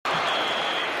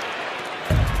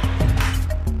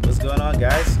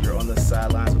guys. You're on the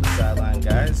sidelines with the Sideline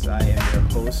Guys. I am your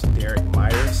host, Derek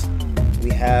Myers.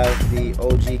 We have the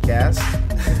OG cast.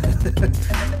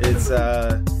 It's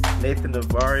Nathan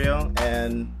Navarro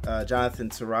and Jonathan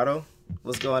Torrado.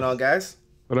 What's going on, guys?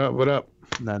 What up? What up?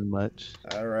 Not much.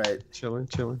 All right. Chilling.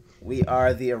 We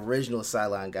are the original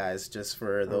Sideline Guys, just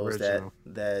for those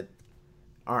that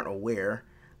aren't aware.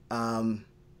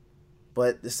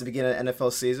 But this is the beginning of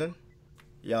NFL season.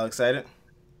 Y'all excited?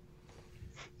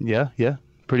 Yeah.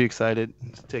 Pretty excited.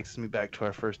 It takes me back to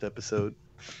our first episode.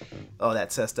 Oh,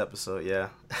 that test episode, yeah.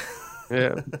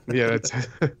 Yeah. That's,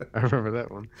 I remember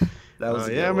that one. That was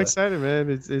I'm excited,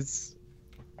 man. It's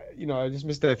I just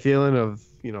miss that feeling of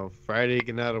Friday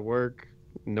getting out of work,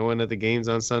 knowing that the game's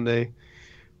on Sunday,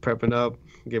 prepping up,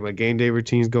 get my game day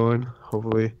routines going.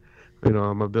 Hopefully,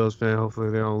 I'm a Bills fan.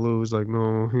 Hopefully they don't lose like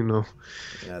normal.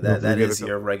 Yeah, that is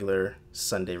your regular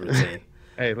Sunday routine.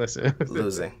 Hey, listen.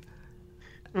 Losing.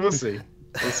 We'll see.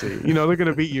 They're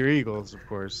gonna beat your Eagles, of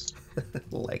course.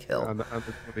 Like hell. On the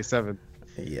 27th.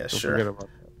 Yeah, Don't sure. forget about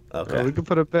that. Okay. We can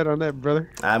put a bet on that,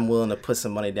 brother. I'm willing to put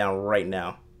some money down right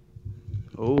now.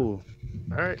 Oh,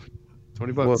 all right.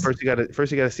 $20. well, first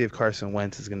you gotta see if Carson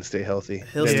Wentz is gonna stay healthy.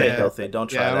 He'll stay healthy. Don't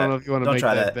try that. I don't know if you want to make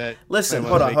that bet. Listen,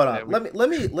 hold on.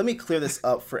 Let me clear this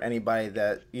up for anybody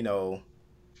that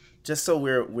just so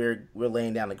we're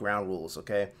laying down the ground rules,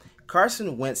 okay?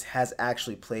 Carson Wentz has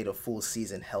actually played a full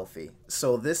season healthy.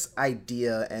 So this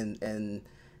idea and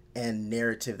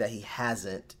narrative that he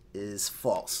hasn't is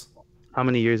false. How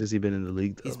many years has he been in the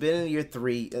league, though? He's been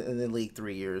in the league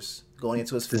 3 years, going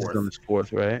into his fourth. This is on his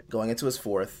fourth, right? Going into his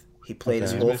fourth. He played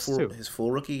his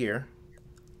full rookie year.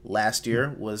 Last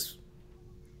year was,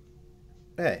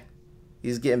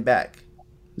 he's getting back.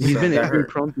 He's been injury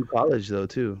prone through college, though,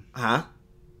 too. Huh?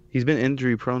 He's been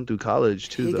injury prone through college,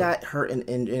 too. He got hurt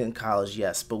in college,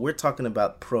 yes, but we're talking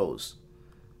about pros.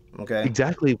 Okay?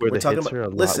 Exactly where the hits are a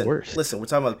lot worse. Listen, we're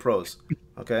talking about the pros.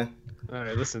 Okay? All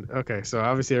right, listen. Okay, so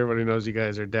obviously everybody knows you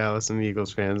guys are Dallas and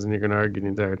Eagles fans, and you're gonna argue the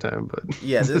entire time. But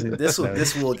yeah, this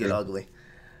will get ugly.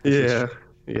 Yeah.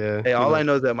 Hey, all I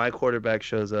know is that my quarterback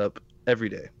shows up every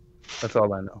day. That's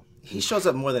all I know. He shows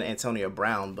up more than Antonio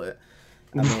Brown, but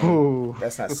I mean,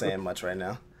 that's not saying much right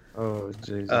now. Oh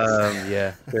Jesus.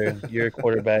 Yeah. Your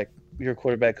quarterback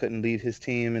couldn't lead his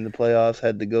team in the playoffs.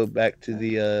 Had to go back to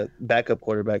the backup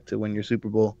quarterback to win your Super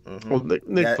Bowl. Mm-hmm. Well,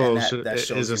 Nick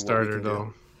Foles is a starter,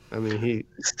 though. I mean, he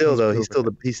was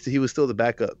still the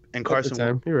backup, and Carson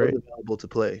was available to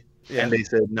play. Yeah. And they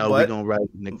said, no, we're going to ride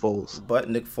Nick Foles. But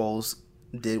Nick Foles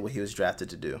did what he was drafted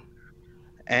to do.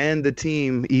 And the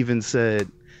team even said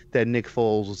that Nick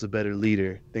Foles was a better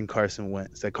leader than Carson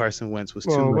Wentz. That Carson Wentz was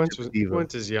too much of a diva.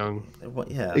 Wentz is young. Well,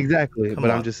 yeah. Exactly.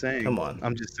 I'm just saying. Come on.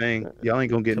 I'm just saying, y'all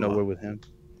ain't going to get nowhere with him.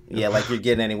 Yeah, like you're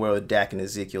getting anywhere with Dak and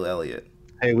Ezekiel Elliott.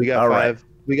 Hey, we got five. Right.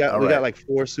 We got like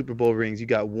 4 Super Bowl rings. You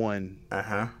got 1.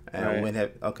 Uh-huh.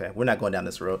 And okay, we're not going down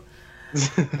this road.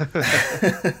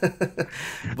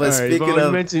 But speaking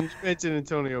of, mentioned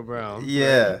Antonio Brown.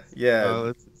 Yeah, right? Yeah.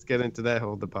 Let's get into that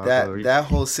whole debacle. That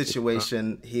whole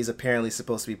situation. He's apparently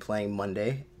supposed to be playing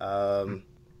Monday. What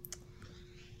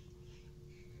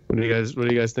are you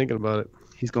guys thinking about it?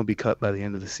 He's gonna be cut by the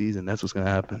end of the season. That's what's gonna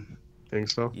happen. Think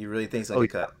so? You really think he's gonna be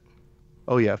cut?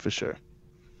 Oh yeah, for sure.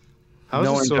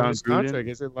 How's his contract?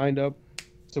 Is it lined up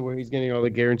to where he's getting all the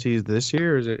guarantees this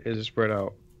year, or is it spread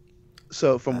out?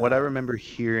 So from what I remember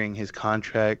hearing, his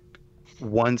contract,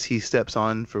 once he steps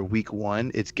on for week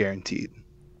 1, it's guaranteed.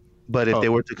 But if they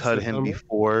were to cut him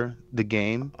before the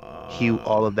game,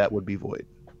 all of that would be void.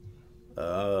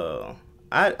 Oh,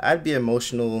 I'd be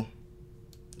emotional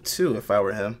too if I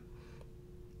were him.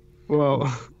 Well,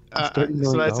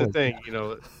 so that's the thing,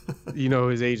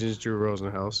 his agent's Drew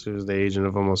Rosenhaus, who's the agent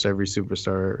of almost every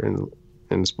superstar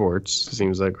in sports, it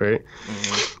seems like, right?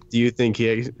 Mm-hmm. Do you think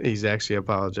he's actually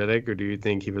apologetic, or do you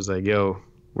think he was like, yo,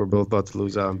 we're both about to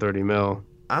lose out on $30 million?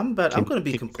 I'm going to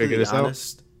be completely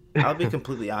honest. I'll be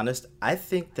completely honest. I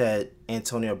think that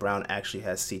Antonio Brown actually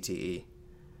has CTE.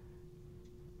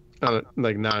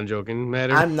 Like non-joking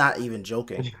matter? I'm not even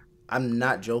joking. I'm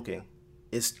not joking.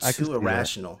 It's too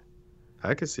irrational.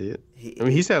 I could see it.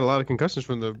 He's had a lot of concussions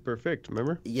from the perfect,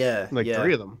 remember? Yeah.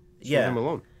 3 of them. Yeah. Him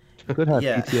alone. Could have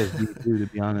PTSD too, to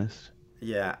be honest.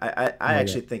 Yeah, I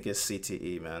actually think it's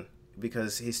CTE, man,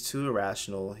 because he's too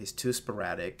irrational. He's too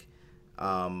sporadic.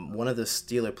 One of the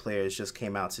Steeler players just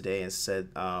came out today and said,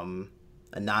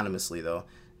 anonymously though,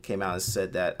 came out and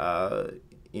said that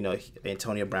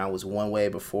Antonio Brown was one way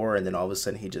before, and then all of a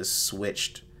sudden he just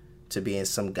switched to being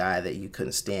some guy that you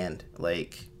couldn't stand.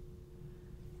 Like,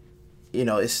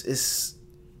 it's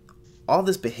all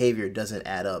this behavior doesn't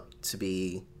add up to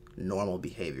be normal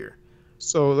behavior.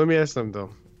 So let me ask them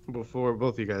though, before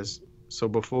both of you guys. So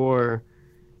before,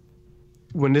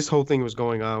 when this whole thing was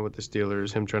going on with the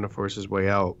Steelers, him trying to force his way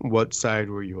out, what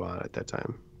side were you on at that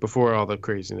time? Before all the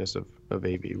craziness of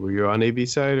AB, were you on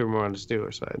AB's side or more on the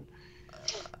Steelers side?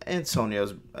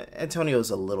 Antonio's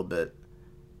a little bit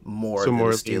more So than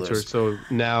more the Steelers. So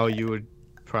now you would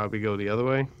probably go the other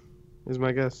way, is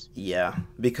my guess. Yeah,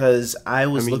 because I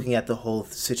was looking at the whole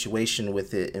situation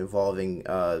with it involving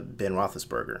Ben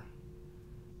Roethlisberger.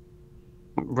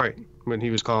 Right, when he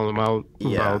was calling him out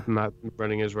about not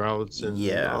running his routes and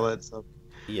all that stuff.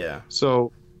 Yeah.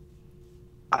 So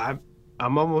I'm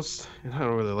almost, I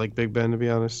don't really like Big Ben, to be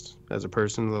honest, as a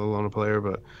person, let alone a player,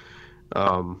 but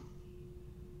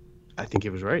I think he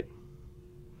was right.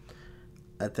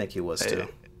 I think he was too.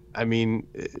 I mean,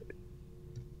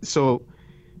 so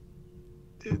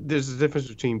there's a difference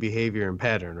between behavior and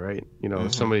pattern, right? You know,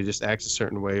 if somebody just acts a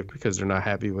certain way because they're not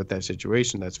happy with that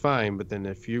situation, that's fine. But then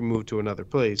if you move to another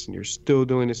place and you're still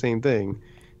doing the same thing,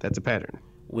 that's a pattern.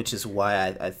 Which is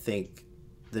why I think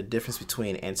the difference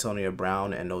between Antonio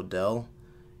Brown and Odell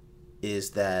is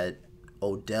that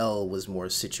Odell was more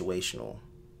situational.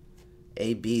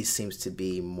 AB seems to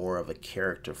be more of a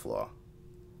character flaw.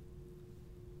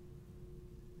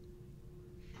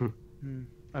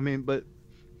 I mean, but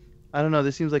I don't know.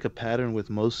 This seems like a pattern with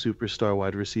most superstar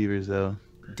wide receivers, though.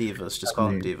 Divas, just call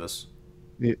them divas.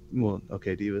 Well,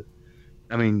 okay, divas.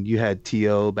 I mean, you had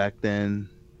T.O. back then.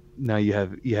 Now you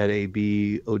had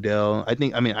AB, Odell. I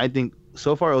think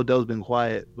so far Odell's been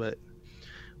quiet, but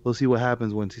we'll see what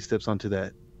happens once he steps onto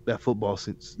that football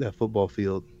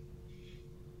field.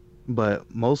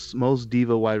 But most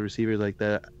diva wide receivers like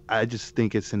that, I just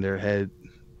think it's in their head,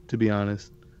 to be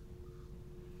honest.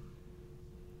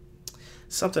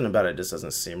 Something about it just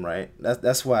doesn't seem right.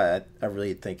 That's why I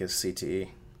really think it's CTE.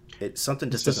 Something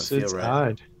just doesn't feel right.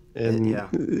 Odd.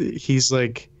 And he's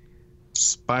like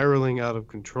spiraling out of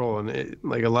control. And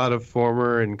like a lot of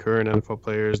former and current NFL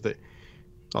players that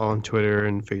all on Twitter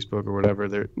and Facebook or whatever,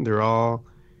 they're all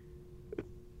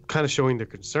kind of showing their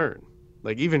concern.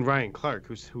 Like even Ryan Clark,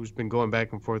 who's been going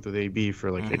back and forth with AB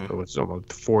for like it's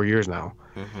almost 4 years now.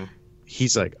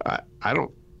 He's like, I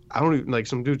don't even, like,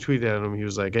 some dude tweeted at him. He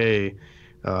was like, hey,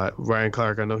 Ryan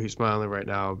Clark, I know he's smiling right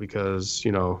now because,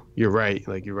 you know, you're right.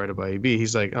 Like, you're right about AB.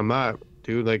 He's like, I'm not,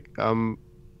 dude. Like, I'm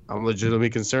legitimately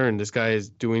concerned. This guy is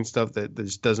doing stuff that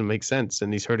just doesn't make sense,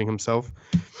 and he's hurting himself.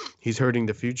 He's hurting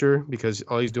the future because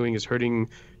all he's doing is hurting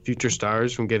future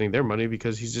stars from getting their money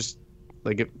because he's just,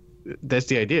 like, that's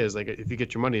the idea is, like, if you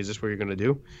get your money, is this what you're going to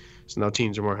do? So now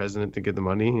teams are more hesitant to get the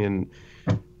money, and,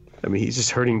 I mean, he's just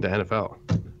hurting the NFL.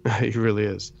 He really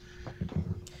is.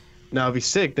 Now, if he's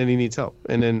sick, then he needs help.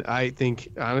 And then I think,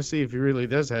 honestly, if he really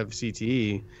does have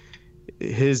CTE,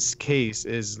 his case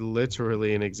is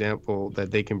literally an example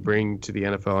that they can bring to the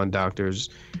NFL and doctors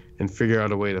and figure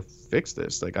out a way to fix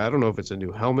this. Like, I don't know if it's a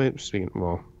new helmet.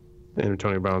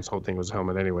 Antonio Brown's whole thing was a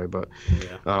helmet anyway, but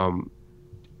I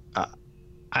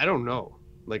don't know.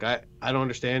 Like, I don't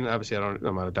understand. Obviously, I'm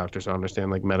not a doctor, so I don't understand,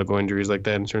 like, medical injuries like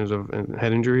that in terms of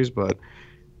head injuries, but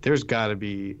there's got to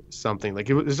be something. Like,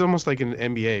 it's almost like in the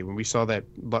NBA when we saw that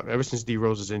ever since D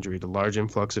Rose's injury, the large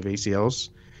influx of ACLs.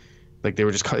 Like, they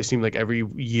were just, it seemed like every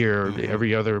year,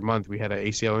 every other month, we had an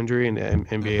ACL injury in the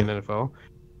NBA and NFL.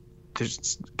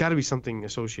 There's got to be something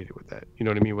associated with that. You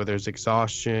know what I mean? Whether it's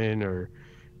exhaustion or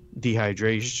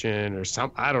dehydration or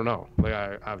something. I don't know. Like,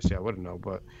 obviously I wouldn't know,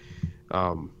 but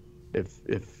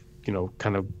if you know,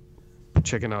 kind of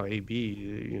checking out AB,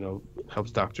 you know,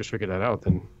 helps doctors figure that out,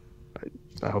 then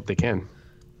I hope they can.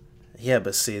 Yeah,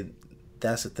 but see,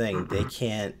 that's the thing. They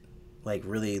can't, like,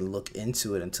 really look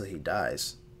into it until he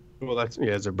dies. Well,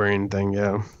 it's a brain thing,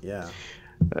 yeah. Yeah.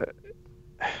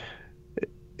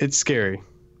 It's scary.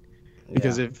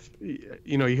 Because if,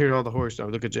 you know, you hear all the horror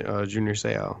stuff. Look at Junior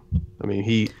Seau. I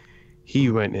mean, he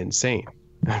went insane.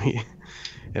 I mean,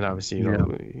 and obviously, you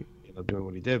know, doing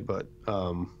what he did, but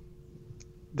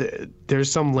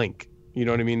there's some link. You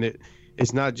know what I mean?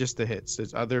 It's not just the hits.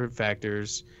 There's other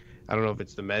factors. I don't know if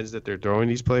it's the meds that they're throwing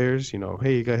these players. You know,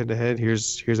 hey, you got hit in the head.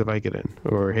 Here's a Vicodin.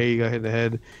 Or hey, you got hit in the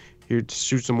head. Here,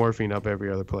 shoot some morphine up every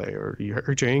other play. Or you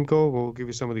hurt your ankle. We'll give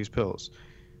you some of these pills.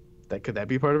 Could that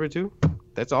be part of it too?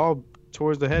 That's all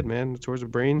towards the head, man. Towards the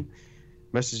brain,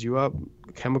 messes you up.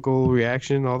 Chemical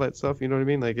reaction, all that stuff. You know what I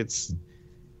mean? Like, it's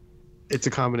a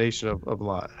combination of a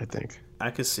lot, I think.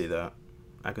 I could see that.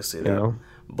 You know?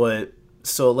 But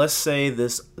so let's say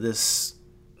this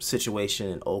situation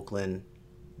in Oakland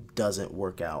doesn't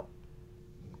work out.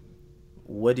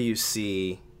 What do you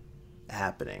see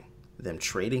happening? Them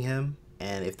trading him?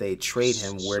 And if they trade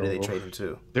him, where do they trade him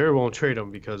to? They won't trade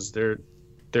him because they're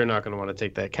they're not going to want to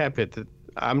take that cap hit.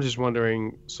 I'm just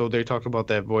wondering. So they talked about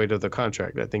that void of the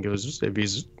contract. I think it was if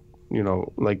he's,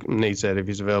 like Nate said, if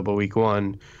he's available week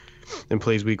 1 and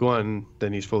plays week 1,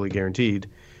 then he's fully guaranteed.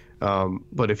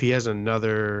 But if he has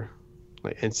another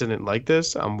incident like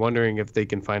this, I'm wondering if they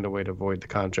can find a way to void the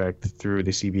contract through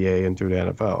the CBA and through the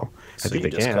NFL. I think they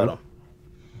can. Cut him.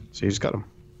 So you just cut him.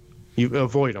 You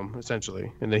avoid him, essentially.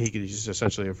 And then he's just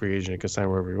essentially a free agent and can sign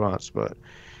wherever he wants. But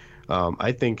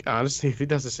I think, honestly, if he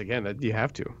does this again, you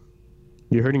have to.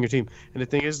 You're hurting your team. And the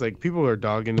thing is, people are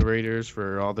dogging the Raiders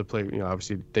for all the play.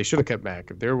 Obviously, they should have kept Mack.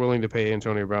 If they're willing to pay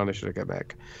Antonio Brown, they should have kept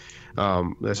Mack.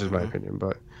 That's just my opinion.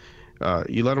 But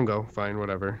you let him go. Fine,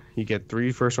 whatever. You get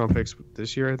 3 first-round picks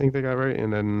this year, I think they got, right?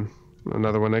 And then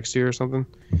another one next year or something.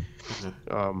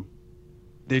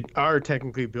 They are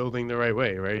technically building the right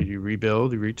way, right? You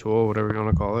rebuild, you retool, whatever you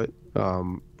want to call it.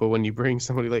 But when you bring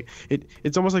somebody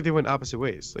it's almost like they went opposite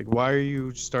ways. Why are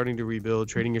you starting to rebuild,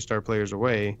 trading your star players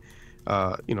away?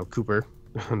 Cooper,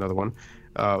 another one.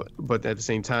 But at the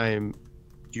same time,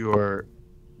 you're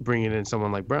bringing in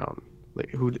someone like Brown,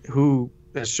 who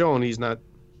has shown he's not,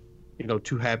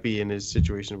 too happy in his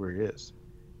situation where he is.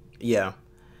 Yeah,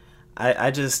 I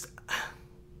just.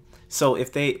 So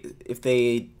if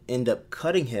they end up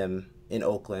cutting him in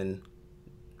Oakland,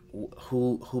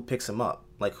 who picks him up?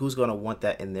 Who's going to want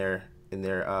that in their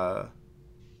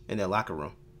locker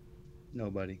room?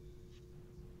 Nobody.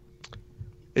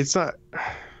 It's not,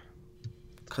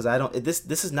 because I don't. This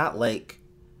is not like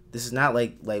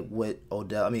what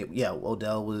Odell. I mean, yeah,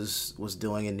 Odell was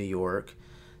doing in New York.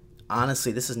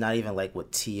 Honestly, this is not even like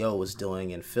what T.O. was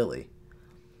doing in Philly.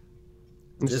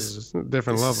 This is a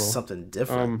different level. Something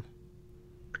different.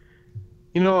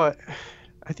 I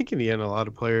think in the end, a lot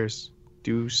of players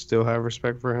do still have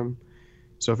respect for him.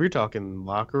 So if you're talking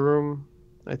locker room,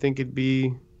 I think it'd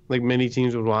be many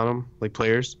teams would want him,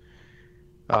 players.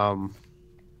 I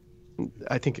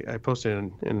think I posted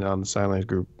on the Sideline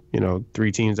group,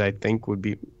 3 teams I think would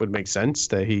make sense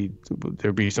that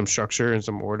there'd be some structure and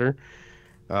some order.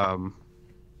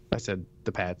 I said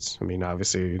the Pats. I mean,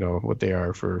 obviously, what they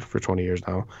are for 20 years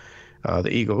now. The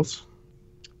Eagles.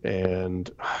 And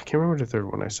I can't remember the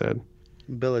third one I said.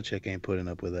 Belichick ain't putting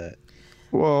up with that.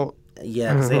 Well,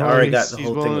 yeah, because they already got the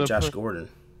whole thing with Josh Gordon.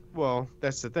 Well,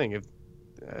 that's the thing.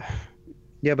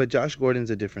 Yeah, but Josh Gordon's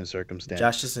a different circumstance.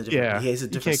 Josh is a different. Yeah, he has a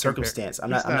different circumstance.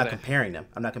 I'm not comparing them.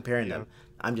 Yeah.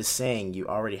 I'm just saying you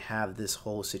already have this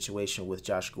whole situation with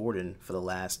Josh Gordon for the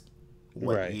last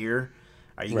year.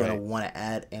 Are you going to want to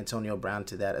add Antonio Brown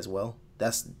to that as well?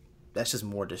 That's just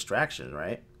more distraction,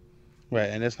 right?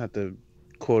 Right, and that's not the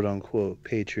quote unquote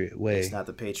Patriot way. It's not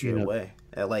the Patriot way.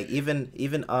 Even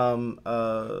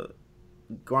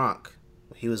Gronk,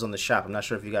 he was on The Shop. I'm not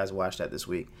sure if you guys watched that this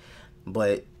week,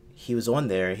 but he was on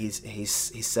there. He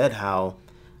said how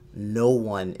no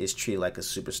one is treated like a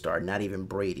superstar, not even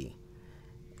Brady.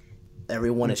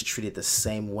 Everyone is treated the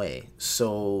same way.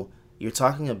 So you're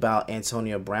talking about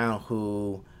Antonio Brown,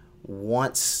 who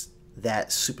wants that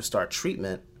superstar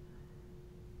treatment.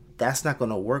 That's not going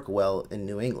to work well in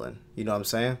New England. You know what I'm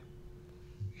saying?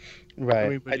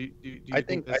 Right. I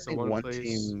think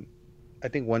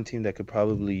one team that could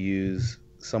probably use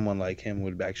someone like him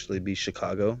would actually be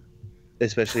Chicago,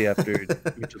 especially after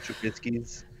Mitchell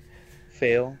Trubisky's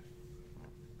fail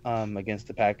against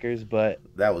the Packers. But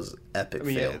that was epic.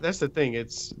 Fail. Yeah, that's the thing.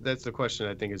 That's the question.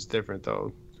 I think it's different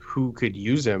though. Who could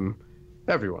use him?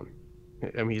 Everyone.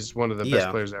 I mean, he's one of the best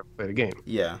players that ever played a game.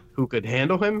 Yeah. Who could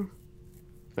handle him?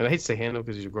 And I hate to say handle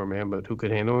because he's a grown man, but who could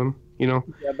handle him? Yeah,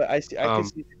 but I can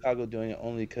see Chicago doing it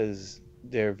only because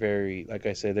they're very, like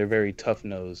I said, they're very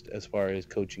tough-nosed as far as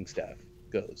coaching staff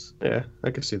goes. Yeah,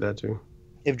 I can see that too.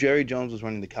 If Jerry Jones was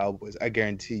running the Cowboys, I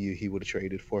guarantee you he would have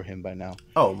traded for him by now.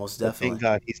 Oh, most definitely. Thank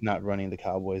God he's not running the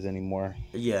Cowboys anymore.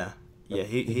 Yeah,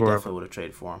 he definitely would have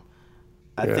traded for him.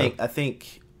 I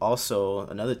think also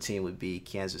another team would be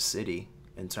Kansas City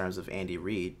in terms of Andy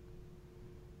Reid.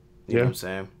 You know what I'm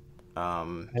saying? I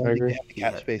agree. They have the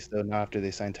cap space though. Not after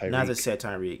they signed Tyreek. Not to say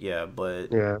Tyreek,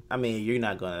 but I mean, you're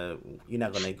not gonna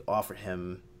offer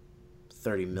him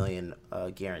 $30 million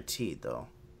guaranteed though.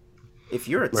 If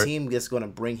you're a team that's going to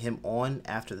bring him on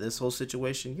after this whole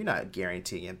situation, you're not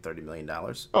guaranteeing him $30 million.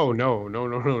 Oh no!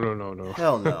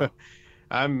 Hell no!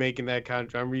 I'm making that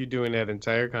contract. I'm redoing that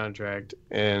entire contract,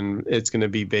 and it's going to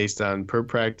be based on per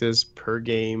practice, per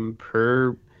game,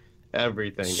 per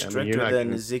everything. Stricter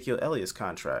than Ezekiel Elliott's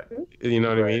contract. You know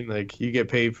what I mean? Like, you get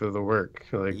paid for the work.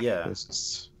 Like,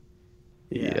 It's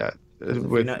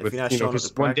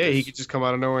Because one day he could just come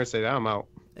out of nowhere and say, "I'm out.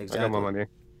 Exactly. I got my money."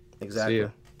 Exactly.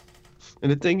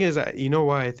 And the thing is, you know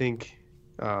why I think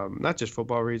not just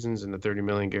football reasons and the $30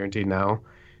 million guaranteed now.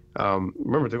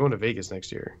 Remember, they're going to Vegas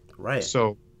next year. Right.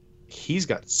 So he's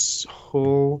got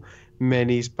so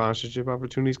many sponsorship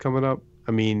opportunities coming up.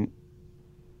 I mean,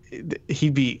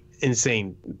 he'd be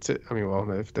insane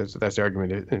well, if that's the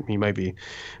argument, he might be,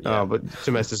 but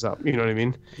to mess this up, you know what I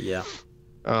mean? Yeah.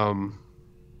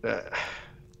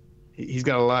 He's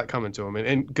got a lot coming to him,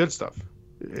 and good stuff.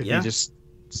 If Yeah. he just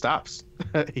stops.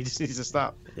 He just needs to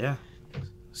stop. Yeah.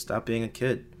 Stop being a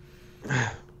kid.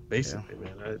 Basically,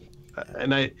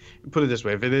 man. I put it this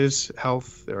way: if it is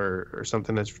health or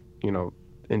something that's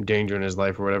endangering his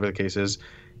life or whatever the case is,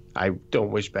 I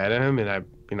don't wish bad at him, and I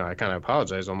kind of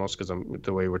apologize almost because I'm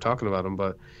the way we're talking about him,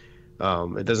 but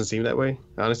it doesn't seem that way.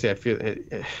 Honestly, I feel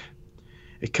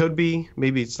it could be.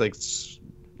 Maybe it's like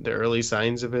the early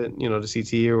signs of it, the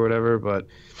CTE or whatever. But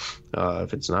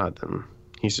if it's not, then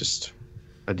he's just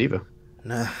a diva.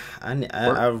 Nah,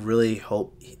 I really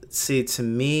hope. See, to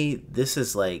me, this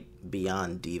is like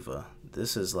beyond diva.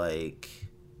 This is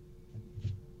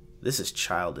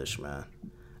childish, man.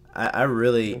 I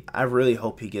really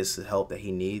hope he gets the help that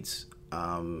he needs.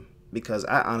 Because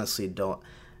I honestly don't,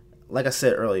 like I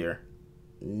said earlier,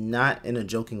 not in a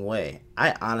joking way,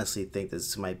 I honestly think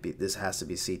this has to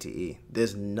be CTE.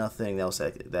 There's nothing else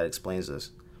that explains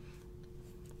this.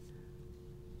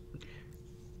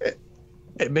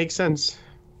 It makes sense.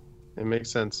 It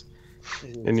makes sense.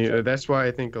 And that's why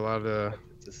I think a lot of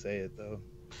to say it though.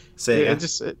 Say yeah,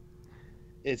 it.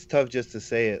 It's tough just to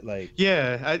say it. Like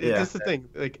that's the thing.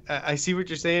 Like I see what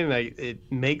you're saying, and it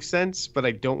makes sense, but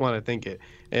I don't want to think it.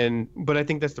 But I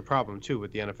think that's the problem too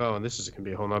with the NFL, and this can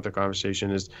be a whole nother conversation.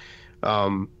 Is,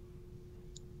 are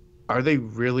they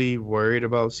really worried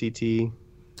about CT?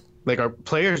 Like our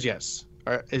players, yes.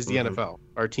 Is the NFL,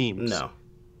 our teams, no,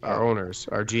 our owners,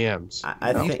 our GMs.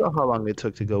 I think. You saw how long it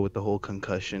took to go with the whole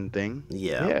concussion thing.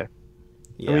 Yeah.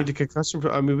 I mean, the concussion.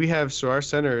 I mean, we have our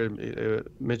center,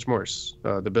 Mitch Morse,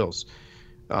 the Bills.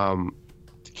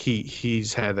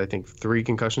 He's had, I think, 3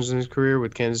 concussions in his career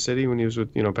with Kansas City when he was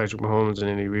with Patrick Mahomes and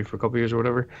Andy Reid for a couple years or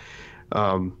whatever.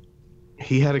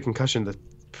 He had a concussion the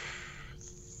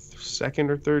second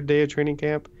or third day of training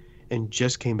camp and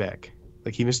just came back.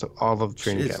 Like he missed all of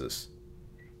training camp.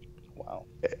 Wow.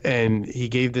 And he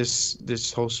gave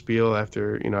this whole spiel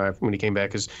after when he came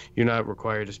back, because you're not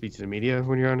required to speak to the media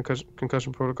when you're on a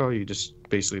concussion protocol. You just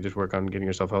basically work on getting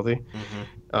yourself healthy.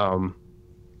 Mm-hmm.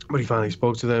 But he finally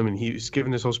spoke to them, and he was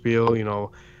giving this whole spiel.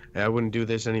 I wouldn't do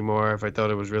this anymore if I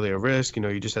thought it was really a risk.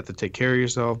 You just have to take care of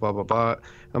yourself. Blah blah blah.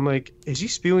 I'm like, is he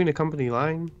spewing a company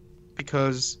line?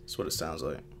 Because that's what it sounds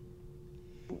like.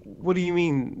 What do you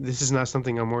mean this is not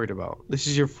something I'm worried about? This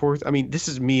is your 4th. I mean, this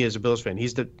is me as a Bills fan.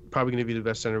 He's probably going to be the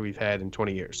best center we've had in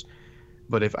 20 years.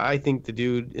 But if I think the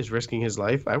dude is risking his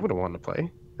life, I wouldn't want to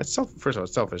play. That's first of all,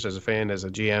 it's selfish as a fan, as a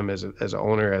GM, as an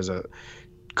owner, as a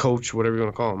coach, whatever you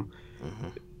want to call him.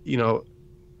 Mm-hmm.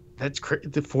 That's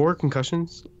the 4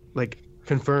 concussions, like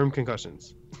confirmed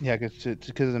concussions. Yeah,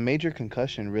 because a major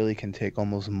concussion really can take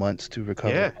almost months to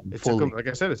recover. Yeah, it took him, like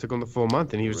I said, it took him the full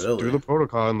month, and he was through the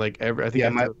protocol, and I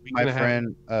think my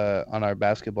friend on our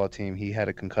basketball team, he had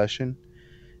a concussion,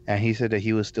 and he said that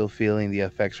he was still feeling the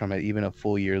effects from it even a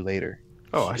full year later.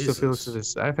 Oh, Jesus. I still feel it to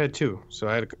this. I've had 2. So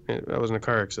I was in a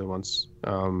car accident once,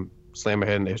 slammed my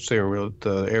head in the steering wheel.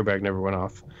 The airbag never went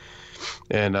off,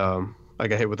 and I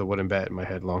got hit with a wooden bat in my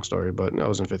head. Long story, but I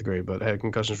was in 5th grade, but I had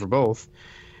concussions for both,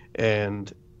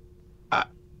 and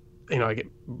I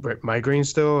get migraines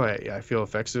still. I feel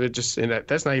effects of it.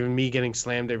 That's not even me getting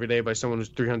slammed every day by someone who's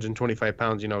 325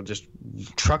 pounds. Just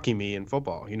trucking me in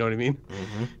football. You know what I mean?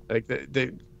 Mm-hmm. Like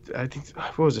I think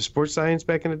what was it? Sports Science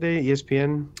back in the day,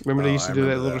 ESPN. Remember they used to do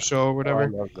that little show or whatever.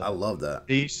 I love that.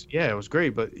 It was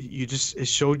great, but it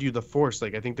showed you the force.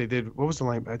 Like I think they did. What was the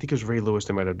line? I think it was Ray Lewis.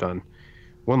 They might have done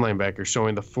one linebacker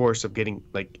showing the force of getting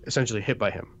essentially hit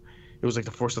by him. It was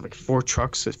the force of 4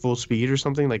 trucks at full speed or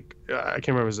something. I can't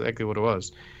remember exactly what it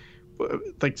was.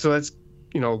 But, so that's,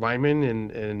 linemen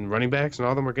and running backs and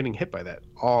all of them are getting hit by that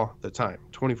all the time,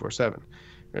 24/7,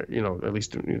 at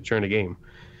least during the game.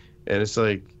 And it's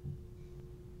I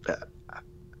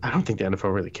don't think the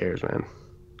NFL really cares, man.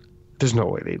 There's no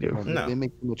way they do. No. They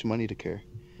make too much money to care.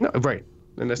 No, right.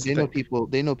 And that's they know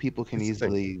people can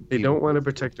easily. They don't want to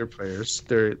protect their players.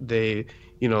 The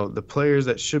players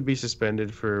that should be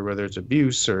suspended for whether it's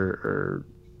abuse or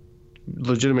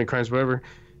legitimate crimes, whatever,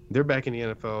 they're back in the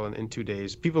NFL in 2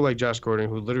 days. People like Josh Gordon,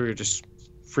 who literally are just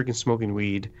freaking smoking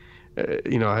weed,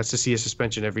 has to see a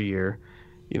suspension every year.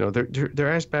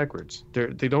 They're ass backwards.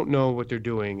 They don't know what they're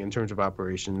doing in terms of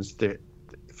operations. They're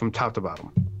from top to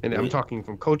bottom, and I'm talking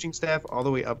from coaching staff all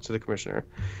the way up to the commissioner.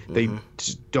 They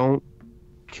just don't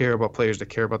care about players, they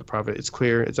care about the profit. It's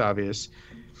clear, it's obvious.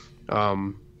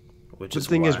 Which is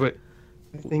the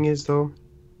thing is though,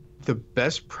 the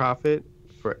best profit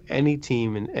for any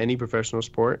team in any professional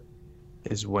sport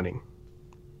is winning.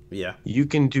 Yeah. You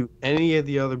can do any of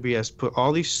the other BS, put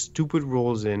all these stupid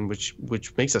rules in, which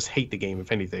makes us hate the game,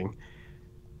 if anything.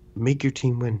 Make your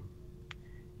team win.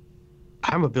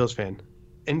 I'm a Bills fan.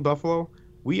 In Buffalo,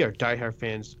 we are diehard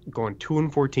fans going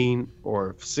 2-14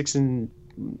 or 6-8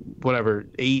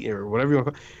 or whatever you want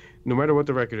to call it. No matter what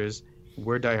the record is,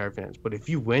 we're diehard fans. But if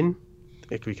you win,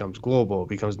 it becomes global,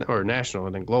 or national,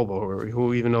 and then global, or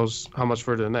who even knows how much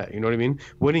further than that. You know what I mean?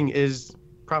 Winning is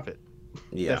profit.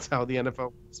 Yeah. That's how the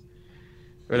NFL is.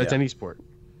 Or that's any sport.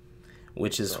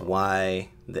 Which is why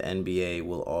the NBA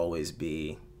will always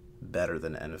be better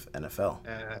than NFL.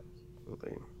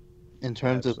 Absolutely. In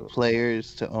terms of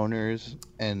players to owners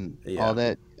and all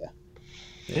that,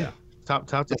 yeah. Top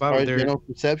to as bottom. General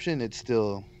perception, it's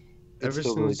still ever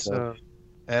still since really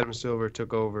Adam Silver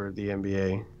took over the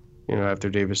NBA, after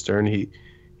David Stern,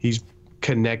 he's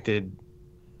connected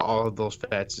all of those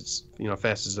facets of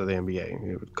the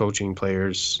NBA, coaching,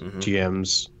 players,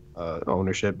 GMs,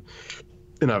 ownership,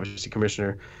 and obviously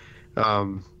commissioner.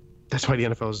 That's why the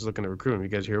NFL is looking to recruit him. You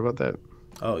guys hear about that?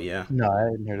 Oh yeah. No, I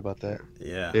hadn't heard about that.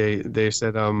 Yeah. They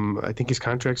said I think his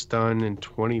contract's done in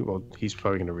 20. Well, he's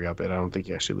probably going to re-up it. I don't think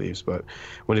he actually leaves, but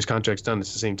when his contract's done,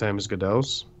 it's the same time as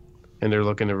Goodell's, and they're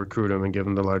looking to recruit him and give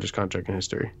him the largest contract in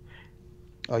history.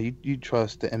 Oh, you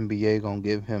trust the NBA gonna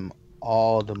give him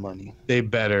all the money? They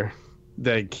better.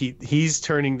 He's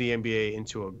turning the NBA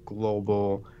into a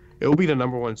global. It will be the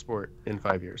number one sport in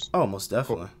 5 years. Oh, most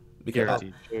definitely. Because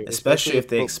especially if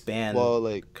they expand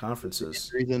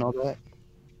conferences and all that.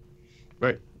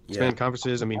 Right. Expand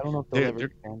conferences. I mean, I don't know if they'll ever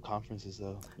expand conferences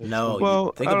though. No.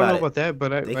 Well, I don't know about that,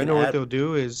 but I know what they'll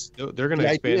do is they're going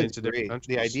to expand into different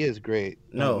countries. The idea is great.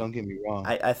 No, don't get me wrong.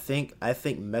 I think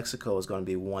Mexico is going to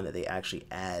be one that they actually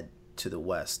add to the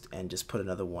West and just put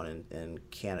another one in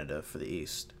Canada for the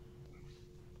East.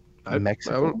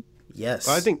 Mexico. Yes.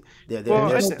 Well, I think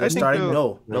they're starting.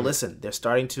 Listen, they're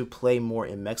starting to play more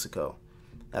in Mexico.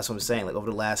 That's what I'm saying. Like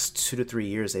over the last 2 to 3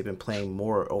 years, they've been playing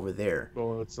more over there.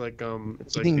 Well, it's like you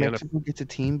think Mexico gets a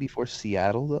team before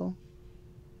Seattle though?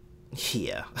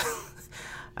 Yeah,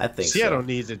 I think Seattle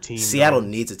needs a team. Seattle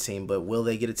needs a team, but will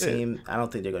they get a team? I don't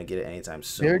think they're going to get it anytime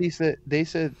soon. They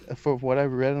said for what I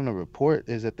read on a report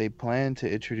is that they plan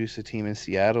to introduce a team in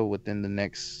Seattle within the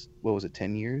next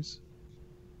 10 years?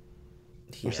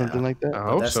 Or something like that. I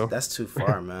hope so. That's too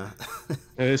far, man.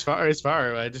 It's far.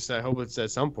 I hope it's at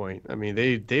some point. I mean,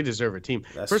 they deserve a team.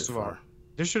 First of all,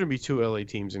 there shouldn't be 2 LA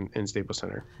teams in Staples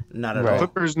Center. Not at all.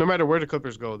 Clippers, no matter where the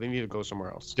Clippers go, they need to go somewhere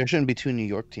else. There shouldn't be 2 New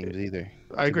York teams either.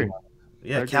 I agree.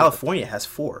 Yeah, California has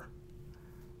 4.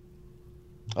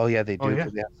 Oh yeah, they do. They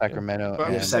have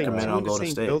Sacramento. Sacramento and Golden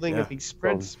State. Building a big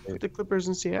spread with the Clippers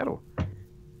in Seattle.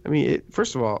 I mean,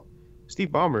 first of all,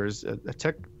 Steve Ballmer is a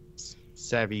tech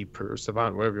savvy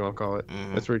savant, whatever you want to call it.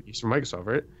 That's where he's from Microsoft,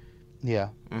 right? Yeah.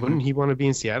 Wouldn't he want to be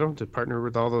in Seattle to partner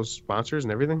with all those sponsors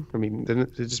and everything? I mean, then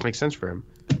it just makes sense for him.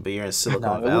 But you're in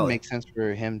Silicon Valley. It would make sense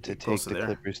for him to take the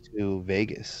Clippers to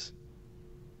Vegas.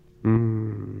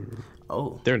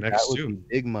 Oh, they're next that would be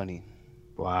big money.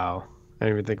 Wow, I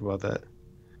didn't even think about that.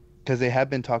 Because they have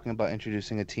been talking about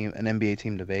introducing an NBA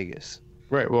team to Vegas.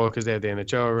 Right. Well, because they had the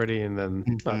NHL already, and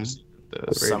then obviously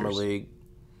the Summer League.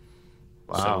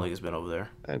 Wow. Summer League has been over there.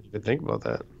 I didn't even think about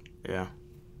that. Yeah.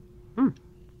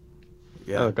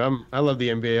 Yeah. Look, I love the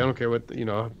NBA. I don't care what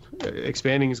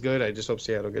expanding is good. I just hope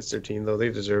Seattle gets their team though. They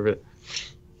deserve it.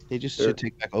 They just should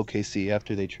take back OKC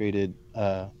after they traded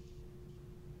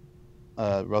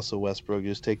Russell Westbrook.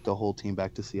 Just take the whole team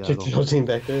back to Seattle. Take the whole team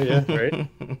back there, yeah, right.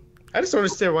 I just don't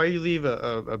understand why you leave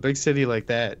a big city like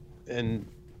that and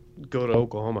go to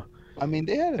Oklahoma. I mean,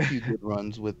 they had a few good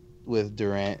runs with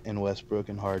Durant and Westbrook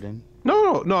and Harden.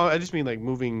 No. I just mean like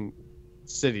moving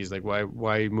cities. Like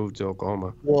why move to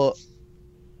Oklahoma? Well,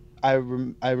 I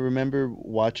remember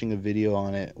watching a video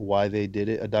on it, why they did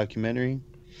it, a documentary,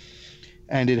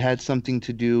 and it had something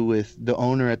to do with the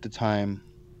owner at the time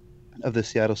of the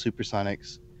Seattle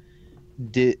Supersonics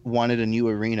wanted a new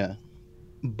arena,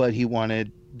 but he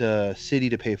wanted the city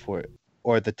to pay for it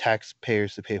or the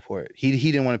taxpayers to pay for it. He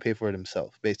didn't want to pay for it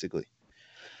himself, basically.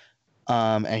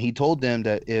 And he told them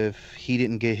that if he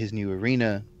didn't get his new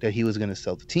arena, that he was going to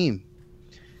sell the team.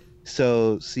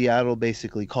 So Seattle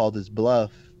basically called his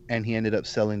bluff, and he ended up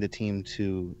selling the team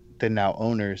to the now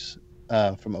owners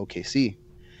from OKC.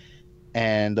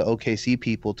 And the OKC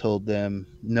people told them,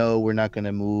 no, we're not going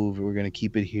to move. We're going to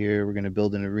keep it here. We're going to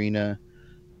build an arena,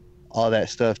 all that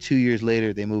stuff. 2 years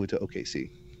later, they moved to OKC.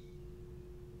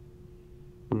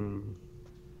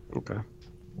 Okay,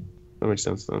 that makes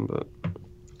sense then. But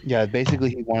yeah, basically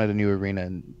he wanted a new arena,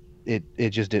 and it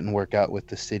just didn't work out with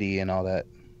the city and all that.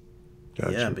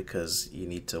 Gotcha. Yeah, because you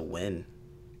need to win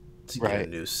to get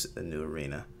a new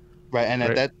arena. Right, and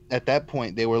at that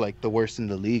point they were like the worst in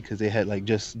the league because they had like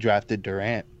just drafted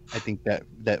Durant. I think that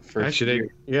first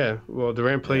year. Well,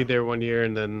 Durant played there 1 year,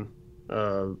 and then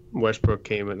Westbrook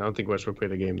came, and I don't think Westbrook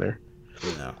played a game there.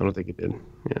 No, I don't think he did.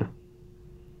 Yeah.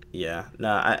 Yeah,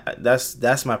 no,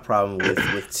 that's my problem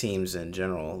with teams in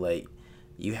general. Like,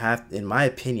 you have, in my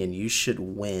opinion, you should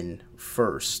win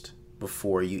first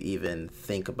before you even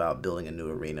think about building a new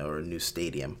arena or a new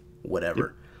stadium, whatever.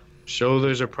 Yep. Show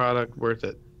there's a product worth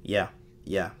it. Yeah,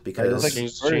 because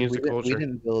change the culture.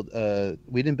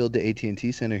 We didn't build the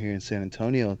AT&T Center here in San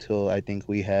Antonio until I think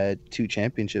we had 2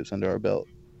 championships under our belt.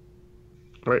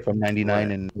 Right. From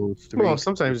 99 and 03. Well,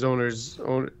 sometimes owners,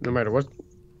 no matter what,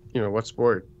 what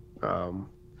sport,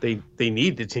 they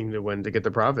need the team to win to get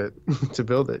the profit to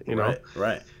build it.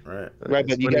 Right. But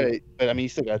you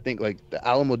still gotta think like the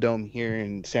Alamo Dome here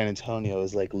in San Antonio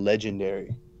is like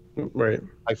legendary. Right.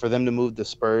 Like for them to move the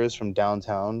Spurs from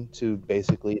downtown to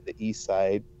basically the east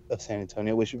side of San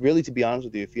Antonio, which really, to be honest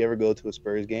with you, if you ever go to a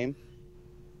Spurs game,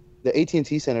 the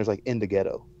AT&T Center is like in the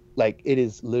ghetto. Like it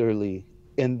is literally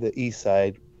in the east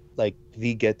side, like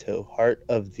the ghetto, heart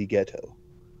of the ghetto.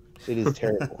 It is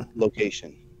terrible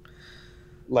location.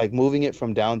 Like moving it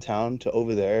from downtown to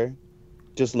over there,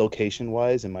 just location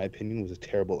wise, in my opinion, was a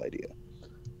terrible idea.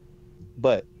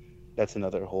 But that's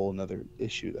another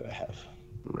issue that I have.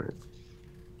 Right.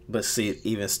 But see,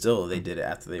 even still, they did it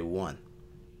after they won.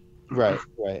 Right.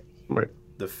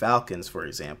 The Falcons, for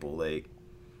example, like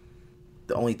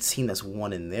the only team that's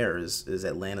won in there is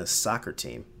Atlanta's soccer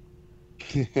team.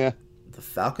 Yeah. The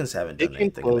Falcons haven't done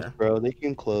anything close, there. Bro. They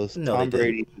came close. No, Tom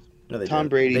Brady. No, they Tom didn't.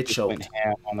 Brady They just choked. went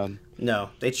ham on them.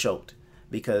 No, they choked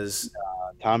because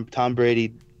Tom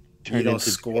Brady turned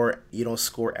you don't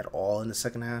score at all in the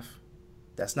second half.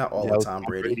 That's not all on Tom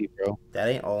Brady, bro. That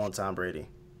ain't all on Tom Brady.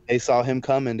 They saw him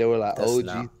coming. They were like,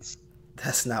 Jesus.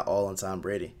 That's not all on Tom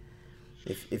Brady.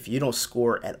 If you don't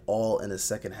score at all in the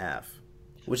second half,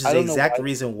 which is the exact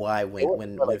reason why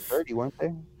when 30, weren't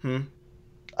they?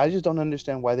 I just don't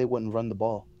understand why they wouldn't run the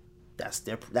ball. That's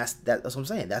what I'm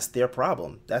saying. That's their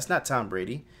problem. That's not Tom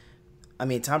Brady. I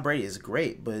mean, Tom Brady is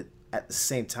great, but at the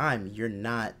same time, you're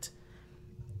not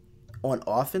on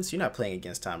offense. You're not playing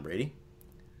against Tom Brady.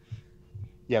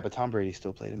 Yeah, but Tom Brady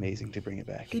still played amazing to bring it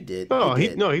back. He did. He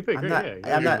played great.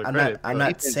 I'm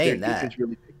not saying that. Defense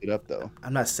really picked it up though.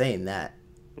 I'm not saying that.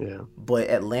 Yeah. But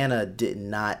Atlanta did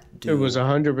not do. It was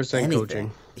 100%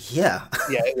 coaching. Yeah.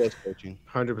 Yeah, it was coaching.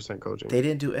 100% coaching. They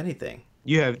didn't do anything.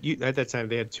 At that time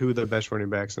they had 2 of the best running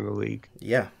backs in the league.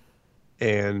 Yeah.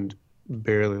 And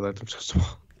barely let them touch the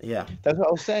ball. Yeah. That's what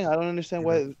I was saying. I don't understand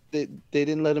why they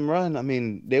didn't let him run. I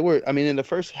mean, in the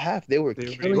first half they were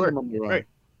killing him on the run. Right.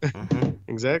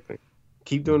 Exactly.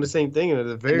 Keep doing the same thing, and at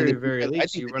the very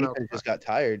least, you run out. Just got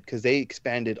tired because they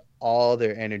expanded all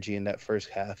their energy in that first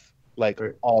half,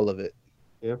 all of it.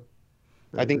 Yeah.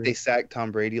 I think they sacked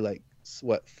Tom Brady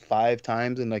 5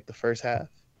 times in the first half.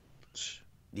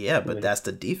 Yeah, but that's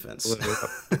the defense.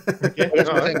 That's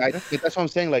what I'm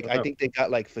saying. I think they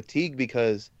got fatigued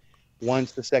because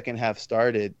once the second half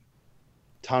started,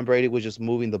 Tom Brady was just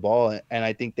moving the ball, and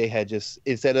I think they had just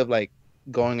instead of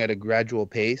going at a gradual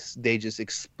pace, they just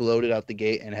exploded out the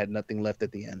gate and had nothing left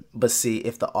at the end. But see,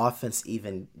 if the offense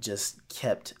even just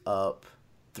kept up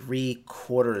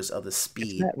 3/4 of the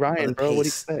speed, Ryan, bro, what do you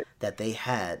expect? That they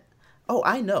had. Oh,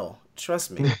 I know. Trust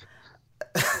me.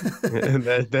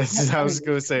 That's I was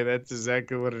gonna say. That's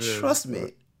exactly what it is. Trust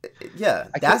me. Yeah,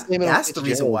 that's the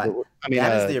reason why.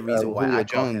 That is the reason why I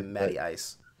call him Matty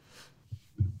Ice.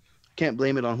 Can't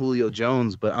blame it on Julio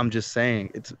Jones, but I'm just saying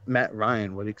it's Matt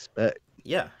Ryan. What do you expect?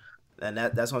 Yeah, and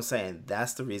that's what I'm saying.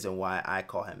 That's the reason why I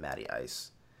call him Matty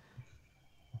Ice.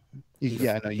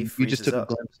 I know. You just took a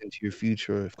glimpse into your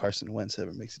future if Carson Wentz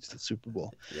ever makes it to the Super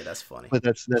Bowl. Yeah, that's funny. But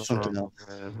that's something else.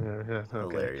 Yeah, okay.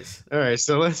 Hilarious. All right,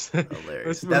 so let's move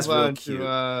that's on real cute.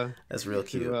 That's real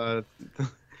cute.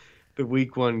 The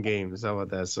week 1 games. How about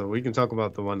that? So we can talk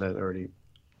about the one that already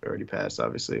passed,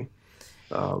 obviously.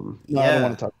 I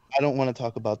don't want to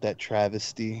talk about that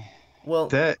travesty. Well,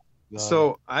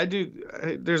 so I do.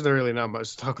 There's really not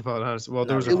much to talk about, honestly. Well,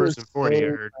 there was a first and 40. I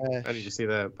heard. I need to see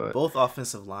that, but both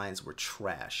offensive lines were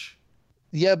trash.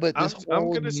 Yeah, but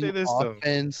I'm gonna say this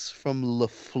offense from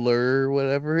LaFleur,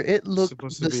 whatever, it looked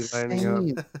supposed to be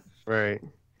lining up, right?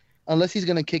 Unless he's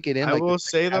gonna kick it in. I will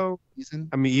say though,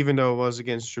 I mean, even though it was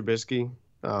against Trubisky,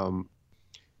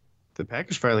 the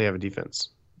Packers finally have a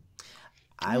defense.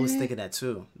 I was thinking that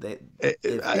too.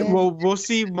 We'll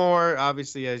see more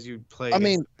obviously as you play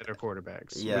against better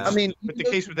quarterbacks. Yeah. But the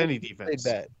case with any defense.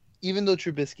 Played bad, even though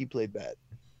Trubisky played bad.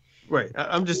 Right.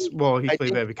 I'm just he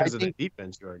played bad because of the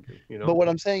defense. You argue, But what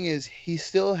I'm saying is he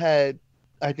still had,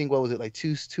 I think, what was it, like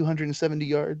 270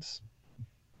 yards?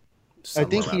 I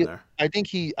think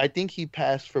he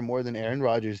passed for more than Aaron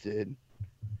Rodgers did.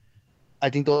 I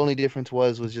think the only difference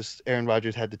was just Aaron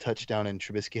Rodgers had the touchdown and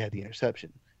Trubisky had the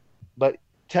interception. But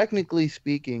technically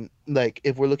speaking, like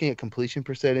if we're looking at completion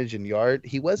percentage and yard,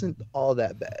 he wasn't all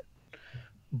that bad.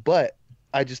 But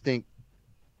I just think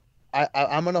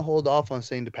I'm gonna hold off on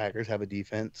saying the Packers have a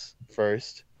defense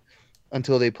first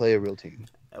until they play a real team.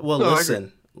 Well,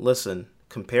 listen.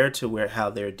 Compared to how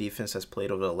their defense has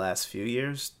played over the last few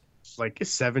years, like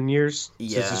 7 years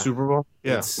since the Super Bowl.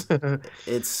 Yeah,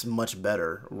 it's much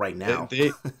better right now.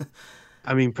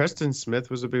 I mean, Preston Smith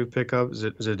was a big pickup.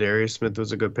 Zadarius Smith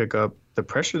was a good pickup. The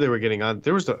pressure they were getting on,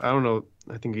 there was I don't know.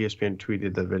 I think ESPN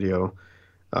tweeted the video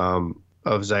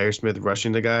of Zaire Smith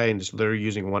rushing the guy and just literally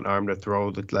using one arm to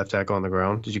throw the left tackle on the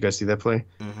ground. Did you guys see that play?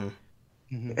 Mm-hmm.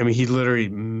 Mm-hmm. I mean, he literally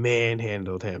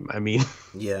manhandled him. I mean,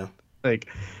 yeah, like,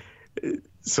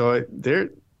 so they're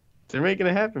making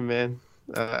it happen, man.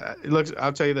 Look,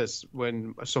 I'll tell you this: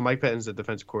 Mike Pettine's the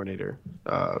defensive coordinator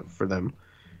for them.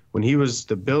 When he was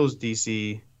the Bills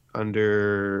DC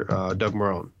under Doug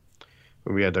Marrone,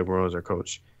 when we had Doug Marrone as our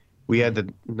coach, we had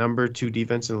the number 2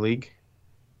 defense in the league.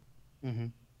 Mm-hmm.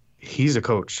 He's a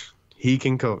coach. He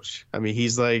can coach. I mean,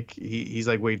 he's like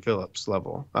Wade Phillips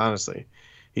level. Honestly,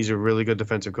 he's a really good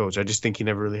defensive coach. I just think he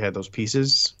never really had those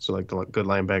pieces. So like the good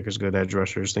linebackers, good edge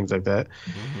rushers, things like that.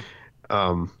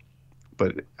 Mm-hmm.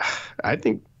 But I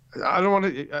think I don't want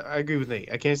to. I agree with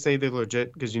Nate. I can't say they're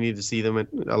legit because you need to see them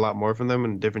a lot more from them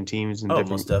and different teams and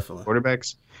different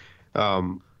quarterbacks.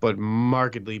 But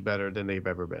markedly better than they've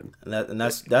ever been. And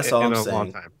that's all I'm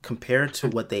saying. Compared to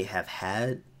what they have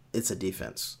had, it's a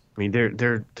defense. I mean,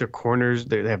 they're corners.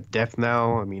 They have depth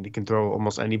now. I mean, they can throw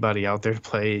almost anybody out there to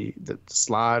play the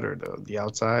slot or the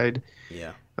outside.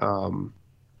 Yeah.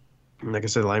 Like I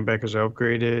said, linebackers are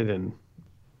upgraded and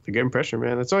they're getting pressure,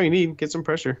 man. That's all you need. Get some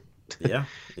pressure. Yeah.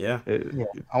 I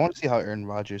want to see how Aaron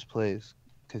Rodgers plays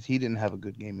because he didn't have a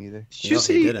good game either.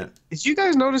 Did you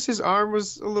guys notice his arm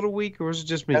was a little weak, or was it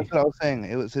just me? That's what I was saying.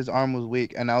 It was his arm was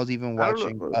weak, and I was even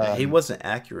watching. He wasn't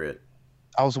accurate.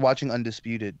 I was watching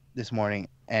Undisputed this morning,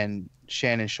 and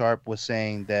Shannon Sharp was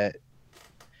saying that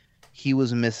he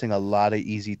was missing a lot of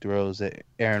easy throws that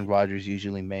Aaron Rodgers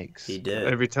usually makes. He did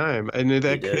every time, and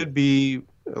that could be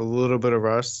a little bit of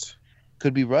rust.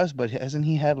 Could be rust, but hasn't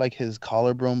he had like his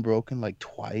collarbone broken like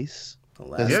twice?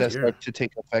 Does that start to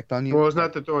take effect on you? Well, it's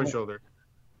not the throwing shoulder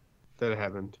that it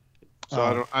happened.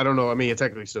 So I don't know. I mean, it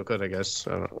technically still could, I guess.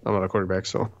 I'm not a quarterback,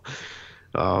 so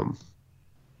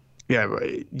yeah, but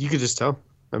you could just tell.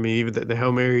 I mean, even the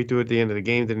Hail Mary he threw at the end of the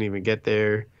game didn't even get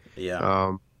there.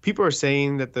 Yeah. People are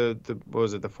saying that the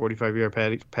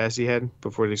 45-yard pass he had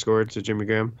before they scored to Jimmy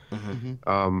Graham.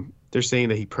 Mm-hmm. They're saying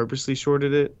that he purposely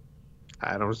shorted it.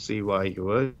 I don't see why he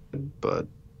would, but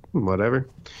whatever.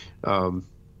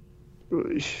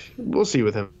 We'll see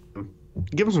with him.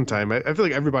 Give him some time. I feel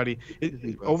like everybody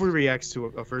overreacts to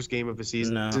a first game of a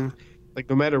season. No. Like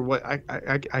no matter what,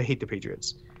 I hate the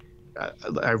Patriots.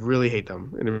 I really hate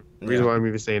them, and the reason why I'm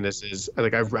even saying this is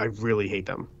like I really hate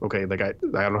them. Okay, like I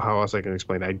don't know how else I can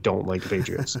explain. I don't like the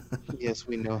Patriots. Yes,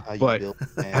 we know how you feel.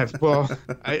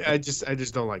 I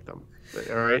just don't like them.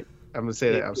 All right, I'm gonna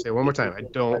say that. I'll say it one more time. I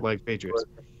don't like Patriots.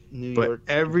 But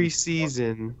every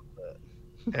season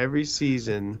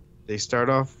they start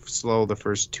off slow the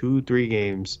first 2-3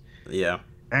 games. Yeah.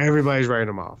 Everybody's writing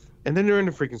them off. And then they're in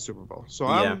the freaking Super Bowl. So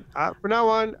from now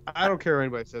on, I don't care what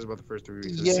anybody says about the first 3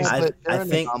 weeks. Yeah, I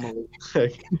think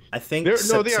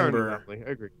September, they are an anomaly. I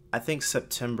agree. I think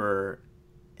September,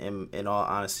 in all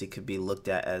honesty, could be looked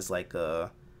at as like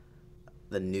the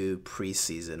new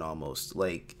preseason almost.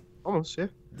 Like almost, yeah.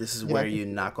 This is where you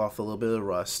knock off a little bit of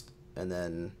rust, and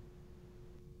then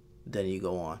you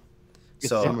go on.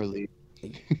 So summer league.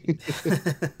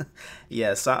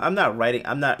 Yeah, so I'm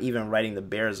not even writing the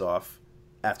Bears off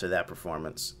after that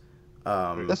performance.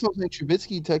 That's what I'm saying.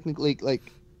 Trubisky technically,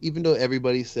 like, even though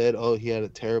everybody said, "Oh, he had a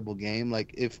terrible game,"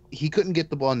 like if he couldn't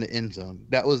get the ball in the end zone,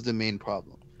 that was the main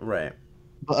problem. Right.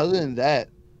 But other than that,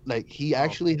 like he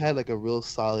actually had like a real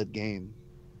solid game.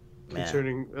 Man.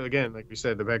 Concerning again, like we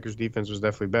said, the Packers' defense was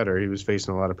definitely better. He was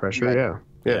facing a lot of pressure. Right.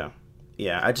 Yeah.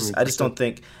 I just don't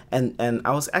think, and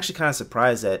I was actually kind of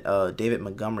surprised that David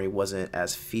Montgomery wasn't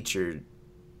as featured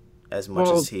as much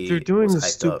as he. They're doing was the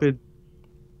stupid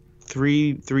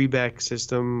three back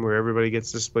system where everybody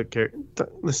gets to split carry.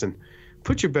 Listen,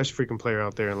 put your best freaking player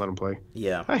out there and let him play.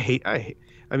 Yeah.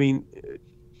 I mean,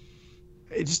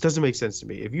 it just doesn't make sense to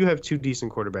me. If you have 2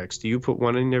 decent quarterbacks, do you put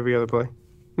one in every other play?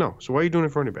 No. So why are you doing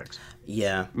it for running backs?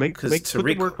 Yeah. Put the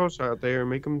workhorse out there and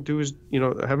make him do his,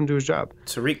 have him do his job.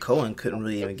 Tariq Cohen couldn't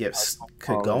really even get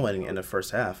going in the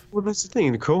first half. Well, that's the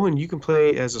thing. Cohen, you can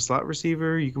play as a slot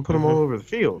receiver. You can put him all over the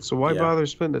field. So why bother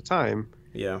spending the time?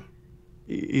 Yeah.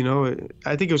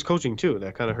 I think it was coaching too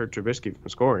that kind of hurt Trubisky from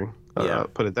scoring.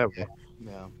 Put it that way.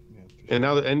 Yeah. And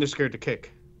now they're scared to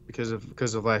kick because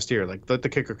of last year. Like, let the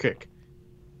kicker kick.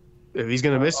 If he's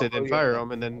gonna miss it, then fire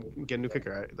him and then get a new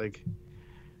kicker. Like,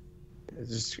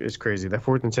 it's crazy. That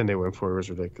 4th and 10 they went for was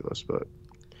ridiculous. But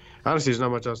honestly, there's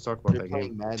not much else to talk about that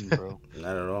game. Madden, bro.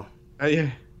 Not at all.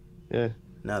 Yeah.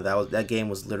 No, that game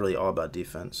was literally all about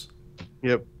defense.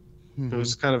 Yep. It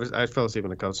was kind of. I fell asleep on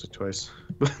the couch twice.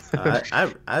 I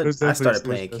started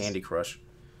playing Candy Crush.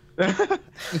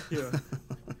 Yeah.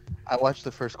 I watched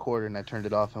the first quarter and I turned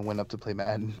it off and went up to play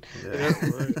Madden. Yeah,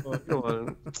 right. Well, come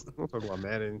on. Don't talk about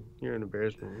Madden. You're an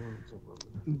embarrassment.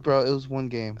 Bro, it was one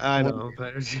game. I know.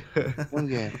 One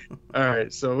game. All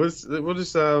right, so let's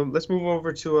move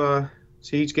over to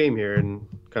each game here and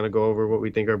kind of go over what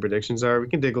we think our predictions are. We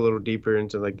can dig a little deeper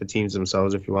into like the teams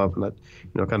themselves if you want, but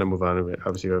not kind of move on to it.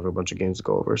 Obviously, we have a bunch of games to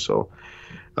go over. So,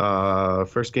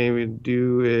 first game we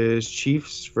do is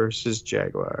Chiefs versus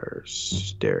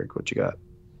Jaguars. Derek, what you got?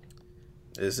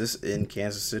 Is this in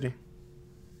Kansas City?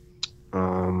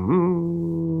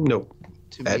 No.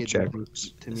 To me,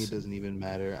 it doesn't even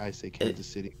matter. I say Kansas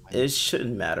City. It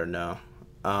shouldn't matter, no.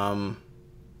 I'm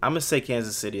gonna say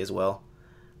Kansas City as well.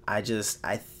 I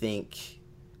think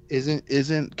isn't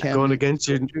Kansas going against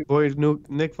your boy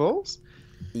Nick Foles?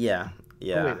 Yeah.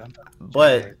 Oh,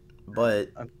 wait, but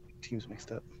teams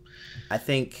mixed up. I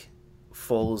think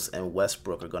Foles and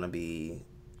Westbrook are gonna be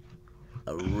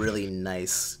a really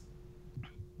nice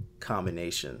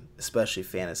combination, especially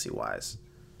fantasy wise.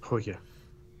 Oh yeah,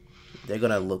 they're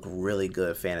gonna look really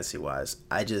good fantasy wise.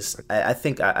 I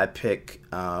think I pick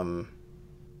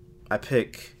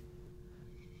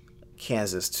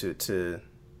Kansas to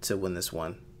win this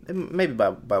one, maybe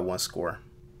by one score,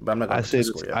 but I'm not gonna say the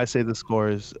score yet. I say the score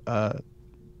is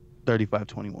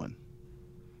 35-21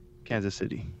 Kansas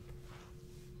City.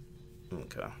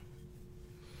 Okay.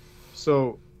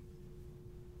 So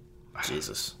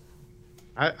Jesus.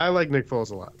 I like Nick Foles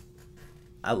a lot.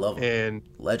 I love him. And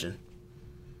legend.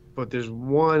 But there's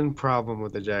one problem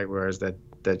with the Jaguars that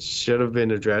should have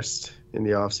been addressed in the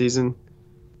offseason.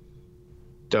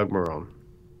 Doug Marrone.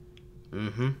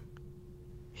 Mm-hmm.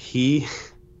 He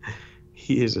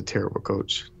is a terrible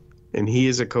coach. And he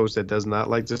is a coach that does not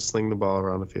like to sling the ball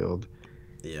around the field.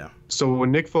 Yeah. So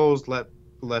when Nick Foles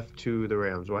left to the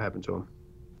Rams, what happened to him?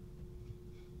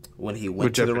 When he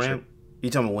went to the Rams?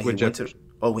 You talking about when he went to...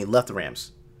 Oh, when he left the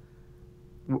Rams.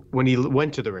 When he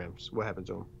went to the Rams, what happened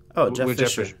to him? Oh, Jeff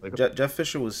Fisher. Jeff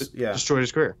Fisher was destroyed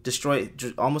his career.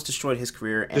 Almost destroyed his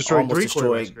carear, and destroyed almost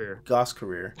destroyed Goff's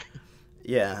career.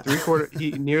 Yeah,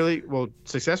 he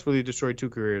successfully destroyed 2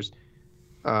 careers.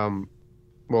 4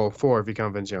 if you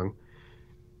count Vince Young,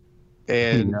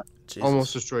 and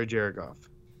almost destroyed Jared Goff.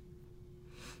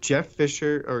 Jeff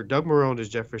Fisher or Doug Marrone is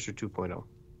Jeff Fisher 2.0.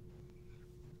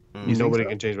 Nobody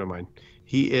can change my mind.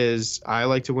 He is. I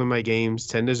like to win my games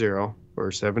 10-0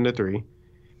 or 7-3.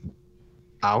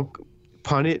 I'll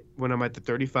punt it when I'm at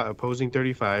the opposing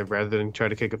 35, rather than try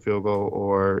to kick a field goal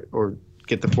or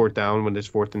get the 4th down when it's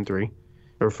 4th and 3,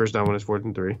 or first down when it's 4th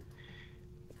and 3.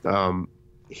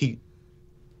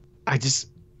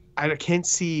 I can't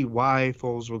see why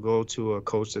Foles will go to a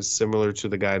coach that's similar to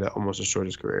the guy that almost destroyed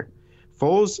his career.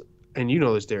 Foles, and you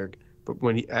know this, Derek, but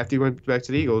after he went back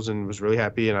to the Eagles and was really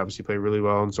happy and obviously played really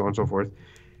well and so on and so forth,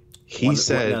 won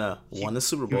the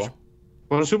Super Bowl.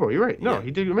 Won the Super Bowl. You're right. No, yeah.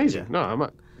 He did amazing. Yeah. No, I'm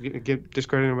not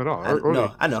discrediting him at all.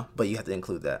 I know, but you have to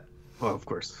include that. Well, of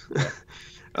course. He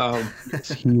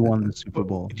won the Super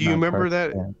Bowl. Do you remember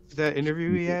that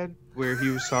interview he had where he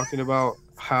was talking about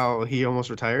how he almost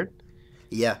retired?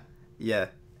 Yeah.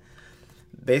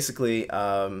 Basically,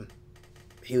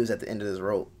 he was at the end of his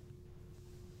rope.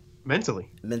 Mentally.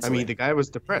 I mean, the guy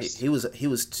was depressed. He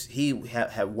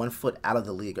had 1 foot out of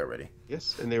the league already.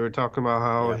 Yes, and they were talking about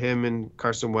how him and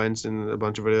Carson Wentz and a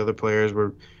bunch of the other players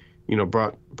were,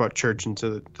 brought church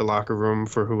into the locker room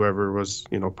for whoever was,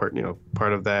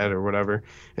 part of that or whatever,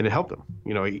 and it helped him.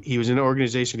 He was in an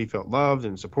organization he felt loved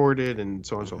and supported and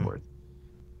so on and so forth.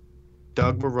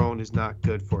 Doug Marrone is not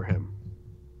good for him.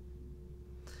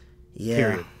 Yeah.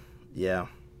 Period. Yeah.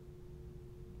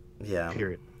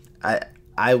 Period.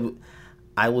 I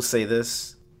will say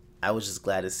this. I was just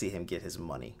glad to see him get his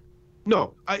money.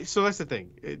 No, so that's the thing.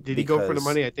 Did he go for the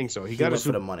money? I think so. He got went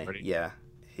for the money. Yeah,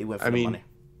 he went for the money.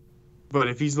 But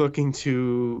if he's looking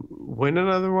to win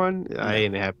another one, I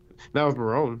ain't happy. Not with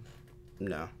Marone.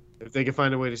 No. If they can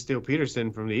find a way to steal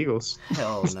Peterson from the Eagles.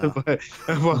 Hell no. But,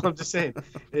 well, I'm just saying,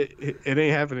 it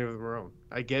ain't happening with Marone.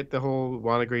 I get the whole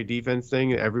want a great defense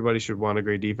thing. Everybody should want a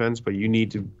great defense, but you need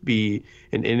to be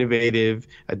an innovative,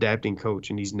 adapting coach,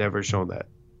 and he's never shown that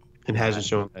and hasn't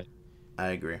shown that. I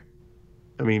agree.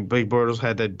 I mean, Blake Bortles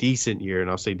had that decent year,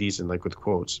 and I'll say decent like with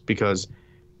quotes, because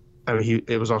I mean,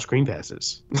 it was all screen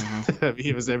passes. Mm-hmm. I mean,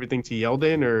 it was everything to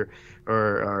Yeldon or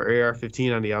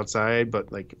AR-15 on the outside,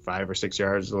 but like 5 or 6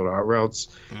 yards, little out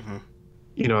routes. Mm-hmm.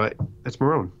 You know, that's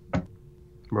Marone.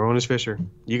 Marone is Fisher.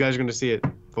 You guys are going to see it.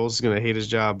 Foles is going to hate his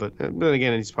job, but then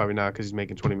again, he's probably not because he's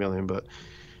making $20 million. But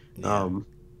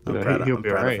he'll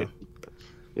be all right.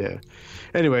 Yeah.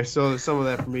 Anyway, so some of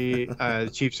that for me.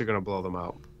 The Chiefs are going to blow them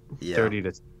out. Yeah. 30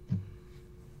 to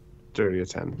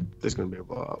 10. There's going to be a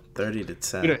blowout. 30 to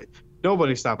 10. You know,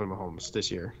 nobody's stopping Mahomes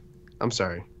this year. I'm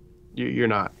sorry. You're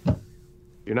not.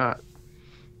 You're not.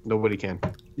 Nobody can.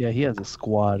 Yeah, he has a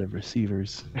squad of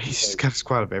receivers. He's got a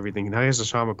squad of everything. Now he has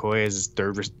LaShawn McCoy as his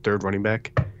third running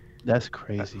back. That's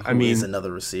crazy. I mean, he's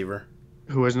another receiver.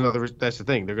 Who is another? That's the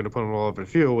thing. They're going to put him all over the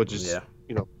field, which is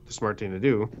the smart thing to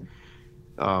do.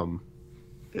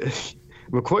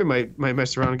 McCoy might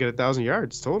mess around and get 1,000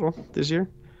 yards total this year.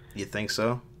 You think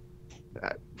so?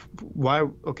 Why?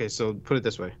 Okay, so put it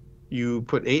this way: you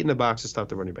put 8 in the box to stop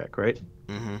the running back, right?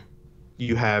 Mm-hmm.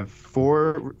 You have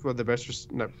 4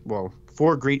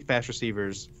 great fast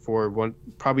receivers for one,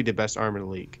 probably the best arm in the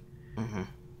league. Mm-hmm.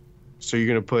 So you're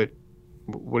gonna put.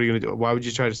 What are you gonna do? Why would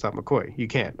you try to stop McCoy? You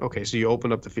can't. Okay, so you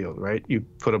open up the field, right? You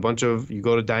put you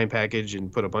go to dime package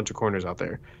and put a bunch of corners out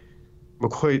there.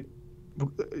 McCoy,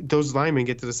 those linemen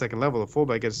get to the second level. The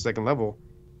fullback gets to the second level.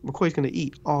 McCoy's gonna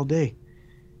eat all day.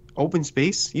 Open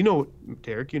space,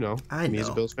 Derek, I know. Me as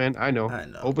a Bills fan, I know.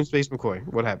 Open space McCoy.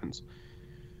 What happens?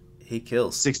 He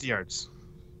kills. 60 yards,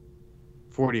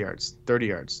 40 yards, 30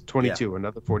 yards, 22,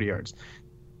 another 40 yards.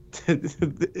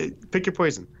 Pick your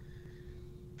poison.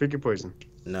 Pick your poison.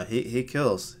 No, he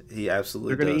kills. He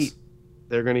absolutely does.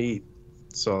 They're going to eat.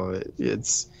 So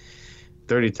it's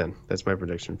 30-10. That's my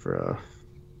prediction for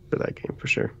that game for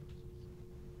sure.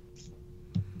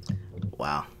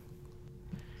 Wow.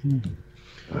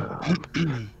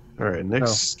 All right,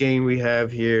 next game we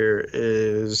have here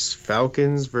is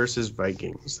Falcons versus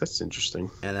Vikings. That's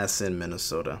interesting. And that's in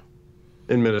Minnesota.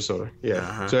 In Minnesota, yeah.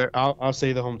 Uh-huh. So I'll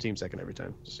say the home team second every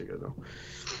time, just so you guys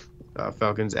know.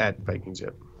 Falcons at Vikings,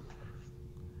 yep.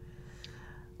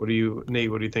 Nate,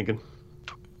 what are you thinking?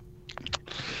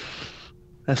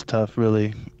 That's tough,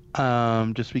 really.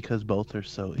 Just because both are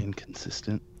so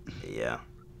inconsistent. Yeah.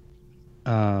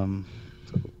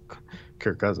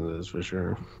 Kirk Cousins is for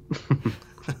sure.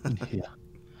 Yeah.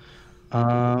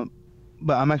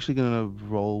 But I'm actually gonna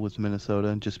roll with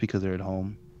Minnesota just because they're at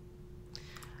home.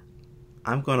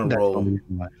 I'm gonna roll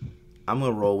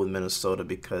with Minnesota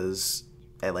because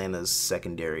Atlanta's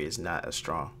secondary is not as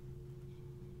strong.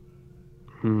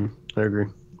 I agree.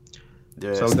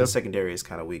 The secondary is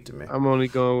kind of weak to me. I'm only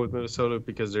going with Minnesota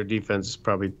because their defense is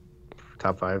probably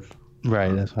top 5.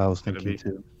 Right, that's what I was thinking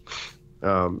too.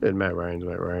 And Matt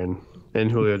Ryan, and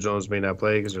Julio Jones may not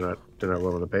play because they're not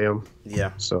willing to pay him.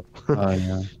 Yeah. So.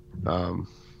 Yeah.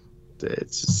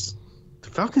 It's just, the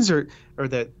Falcons are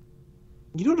that.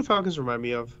 You know what the Falcons remind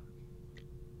me of?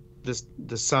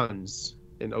 The Suns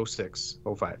in 06,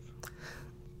 05.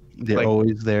 They're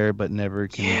always there, but never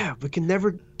can. Yeah, but can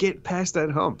never get past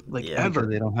that hump, ever.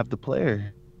 They don't have the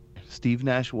player. Steve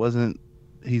Nash wasn't.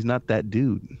 He's not that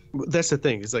dude. That's the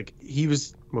thing. It's like he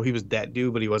was that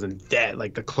dude, but he wasn't that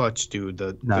the clutch dude.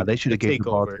 They should have gave the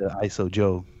ball to ISO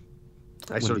Joe.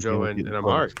 ISO Joe and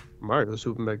Amari. Amari was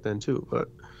hooping back then too, but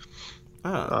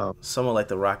someone like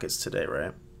the Rockets today,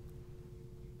 right?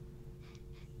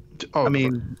 I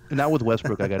mean, not with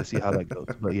Westbrook. I got to see how that goes,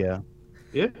 but yeah.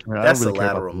 Yeah, that's a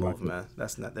lateral move, man.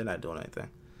 They're not doing anything.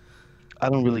 I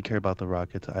don't really care about the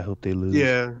Rockets. I hope they lose.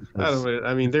 Yeah,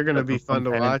 I mean, they're going to be fun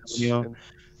to watch.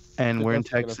 And we're in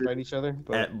Texas. Fight each other,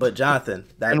 but Jonathan,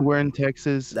 and we're in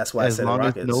Texas. That's why I said the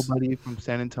Rockets. As long as nobody from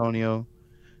San Antonio,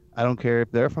 I don't care if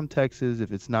they're from Texas.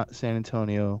 If it's not San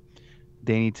Antonio,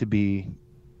 they need to be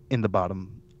in the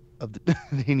bottom of the.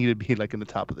 They need to be in the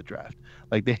top of the draft.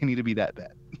 They need to be that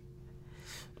bad.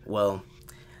 Well,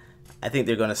 I think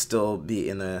they're going to still be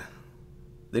in the.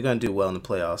 They're going to do well in the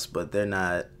playoffs, but they're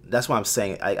not. That's why I'm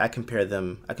saying I compare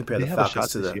them. I compare the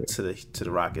Falcons to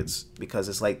the Rockets because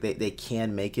it's they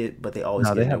can make it, but they always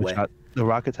get in their way. The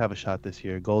Rockets have a shot this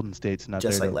year. Golden State's not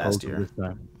just there like last year, this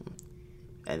time.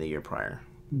 and the year prior.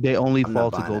 They only I'm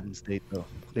fall not to buying Golden it. State though.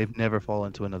 They've never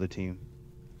fallen to another team.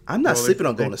 I'm not Well, sleeping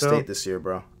on they Golden State this year,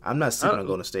 bro. I'm not sleeping on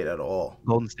Golden State at all.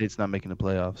 Golden State's not making the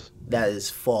playoffs. That is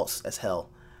false as hell.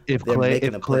 If They're Clay, making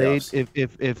if the Clay, playoffs.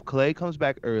 if Clay comes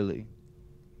back early,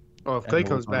 Oh, if Clay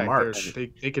comes back, March.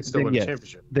 they could still win the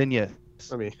championship. Then yes.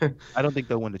 I mean, I don't think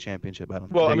they'll win the championship. I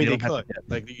don't. well, I mean, they don't have could. to-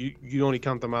 Like you only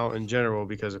count them out in general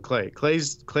because of Clay.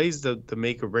 Clay's the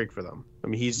make or break for them. I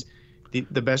mean, he's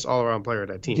the best all around player of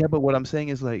that team. Yeah, but what I'm saying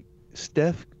is like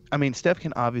Steph. I mean, Steph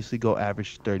can obviously go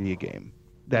average 30 a game.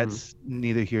 That's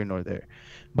neither here nor there.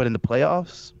 But in the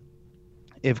playoffs,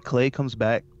 if Clay comes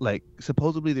back, like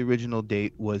supposedly the original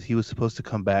date was he was supposed to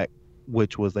come back,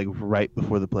 which was like right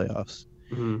before the playoffs.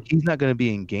 Mm-hmm. He's not going to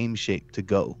be in game shape to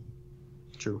go.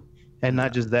 True. And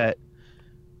not just that.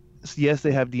 Yes,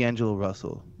 they have D'Angelo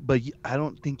Russell, but I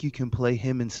don't think you can play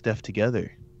him and Steph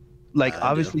together. Like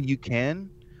obviously you can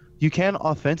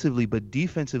offensively, but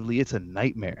defensively it's a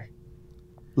nightmare.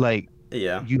 Like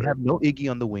you have no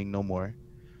Iggy on the wing no more.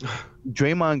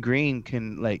 Draymond Green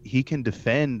can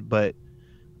defend, but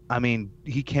I mean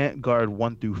he can't guard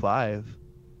 1 through 5.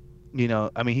 You know,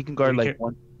 I mean he can guard like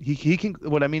one. He can.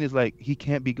 What I mean is like he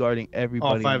can't be guarding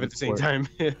everybody. All 5 at the same time.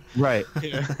 Right.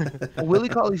 Willie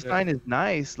Cauley-Stein is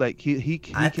nice. Like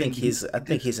I think he's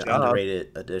an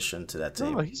underrated addition to that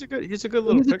team. No, he's a good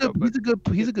little pickup.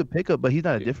 He's a good pickup, but he's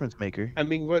not a difference maker. I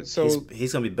mean, what? So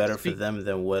he's gonna be better for them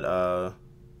than what.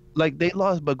 Like they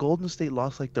lost, but Golden State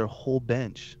lost like their whole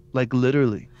bench, like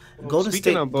literally. Golden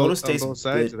State's both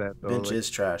sides of that, though, bench is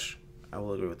trash. I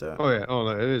will agree with that. Oh yeah, no,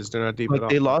 it is. They're not deep Like at all.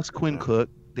 they lost Quinn Cook,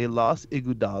 they lost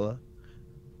Iguodala,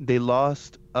 they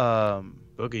lost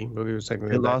Boogie was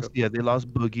technically. They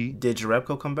lost Boogie. Did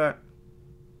Jerebko come back?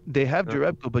 They have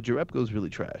Jerebko, but Jerebko's really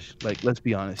trash. Like let's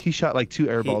be honest, he shot like 2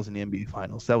 air balls in the NBA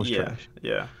Finals. That was trash.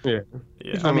 Yeah.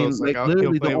 I mean, like literally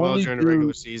he'll play the well only during the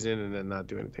regular season and then not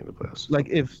do anything in the playoffs.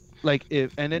 Like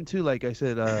if and then too, like I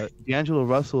said, D'Angelo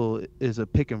Russell is a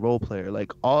pick and roll player.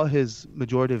 Like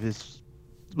majority of his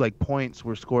like points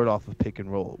were scored off of pick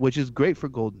and roll, which is great for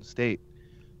Golden State.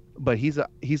 But he's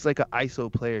like an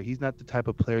ISO player. He's not the type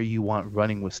of player you want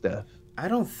running with Steph. I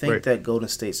don't think that Golden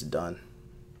State's done.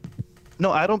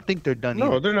 No, I don't think they're done.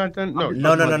 No, either. they're not done.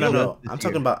 No. I'm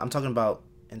talking about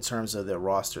in terms of their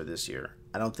roster this year.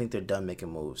 I don't think they're done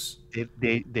making moves.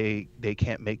 They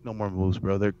can't make no more moves,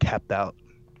 bro. They're capped out.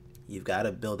 You've got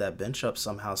to build that bench up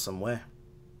somehow, some way.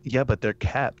 Yeah, but they're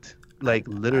capped. Like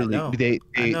literally,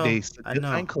 they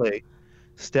signed Clay.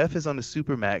 Steph is on the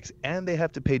supermax, and they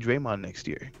have to pay Draymond next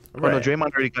year. Right. Oh, no,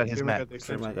 Draymond already got his max.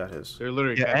 Draymond got his. They're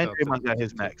literally capped and out Draymond got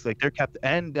his max. Like they're capped,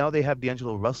 and now they have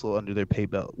D'Angelo Russell under their pay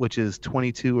belt, which is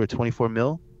 22 or 24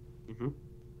 mil. Mm-hmm.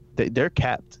 They're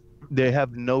capped. They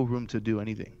have no room to do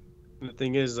anything. The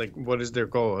thing is, like, what is their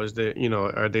goal?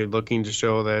 Are they looking to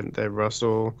show that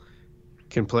Russell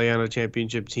can play on a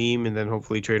championship team and then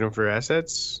hopefully trade him for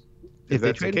assets? If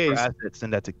they trade him for assets, then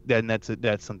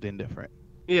that's something different.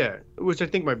 Yeah, which I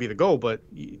think might be the goal, but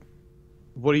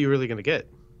what are you really going to get?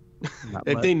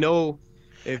 If they know,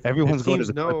 if everyone's going to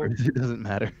the know, Clippers, it doesn't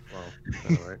matter. Well,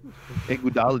 all right.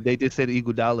 Iguodala, they just said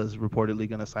Iguodala is reportedly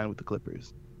going to sign with the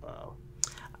Clippers. Wow.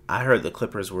 I heard the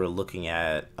Clippers were looking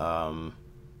at Melo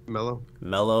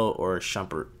or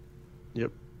Shumpert.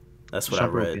 Yep, that's what I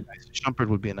read. Shumpert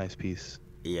would be a nice piece.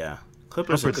 Yeah,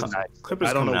 Clippers nice.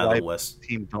 Clippers coming out of the West.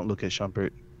 Teams don't look at Shumpert.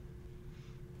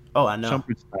 Oh, I know.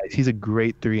 Shumpert's nice. He's a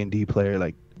great 3-and-D player.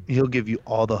 Like he'll give you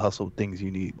all the hustle things you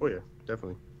need. Oh yeah,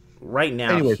 definitely. Right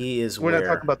now, anyways, he is. We're not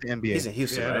talking about the NBA. He's in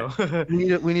Houston, right?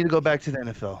 we need to go back to the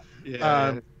NFL.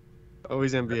 Yeah.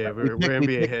 Always NBA. We're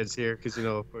NBA heads here because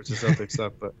of course the Celtics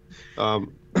suck, but all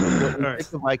right.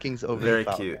 The Vikings over. Very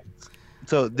cute.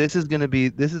 So this is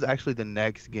actually the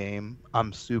next game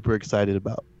I'm super excited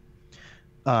about.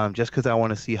 Just because I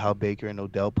want to see how Baker and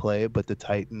Odell play, but the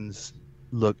Titans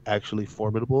look actually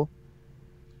formidable.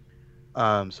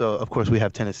 So of course we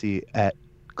have Tennessee at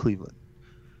Cleveland.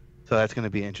 So that's going to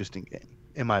be an interesting game,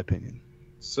 in my opinion.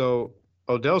 So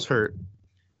Odell's hurt.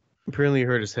 Apparently he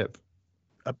hurt his hip.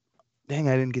 Dang,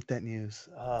 I didn't get that news.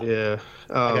 Yeah.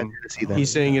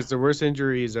 He's saying it's the worst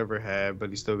injury he's ever had, but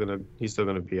he's still gonna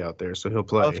be out there, so he'll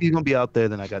play. Oh, if he's gonna be out there,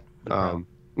 then I got.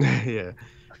 Yeah.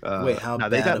 Wait, how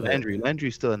bad? They got Landry.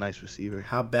 Landry's still a nice receiver.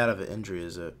 How bad of an injury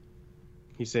is it?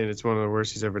 He's saying it's one of the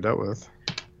worst he's ever dealt with.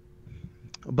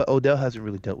 But Odell hasn't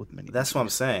really dealt with many. That's what I'm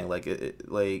saying.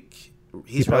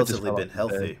 He's relatively been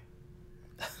healthy.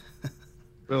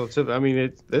 I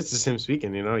mean, this is him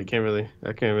speaking. I can't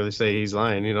really say he's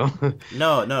lying. No.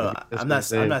 I'm not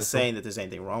saying that there's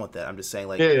anything wrong with that. I'm just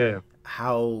saying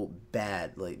how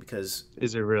bad, because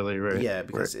is it really right? Yeah,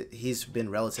 because he's been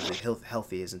relatively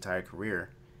healthy his entire career.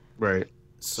 Right.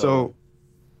 So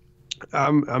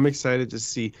I'm excited to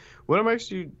see what I'm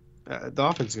actually. The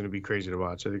offense is going to be crazy to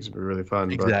watch. I think it's going to be really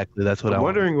fun. Exactly, that's what I'm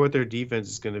wondering what their defense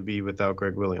is going to be without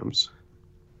Greg Williams.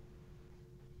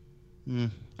 I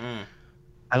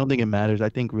don't think it matters. I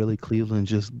think really Cleveland's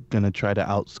just going to try to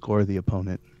outscore the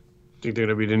opponent. Think they're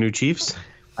going to be the new Chiefs?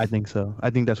 I think so. I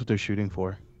think that's what they're shooting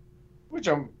for. Which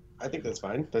I think that's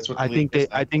fine. That's what I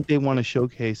think they want to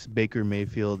showcase Baker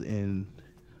Mayfield in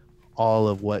all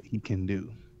of what he can do.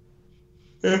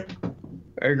 Yeah,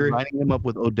 I agree. Lining him up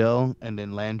with Odell and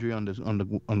then Landry on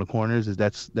the corners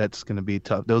that's going to be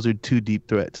tough. Those are two deep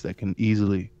threats that can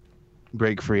easily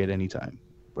break free at any time.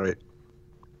 Right.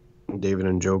 David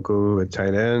Njoku at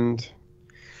tight end.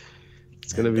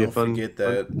 It's going to be a fun. Don't forget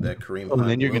that Kareem Hunt. And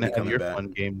then you're going to have your back.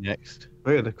 fun game next.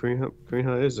 Oh yeah, the Kareem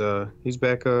Hunt is he's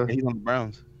back. He's on the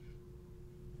Browns.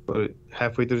 But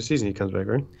halfway through the season, he comes back,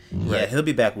 right? Yeah, he'll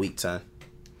be back week 10.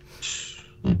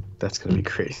 That's gonna be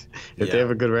crazy. If they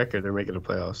have a good record, they're making the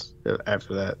playoffs.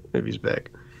 After that, if he's back.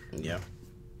 Yeah.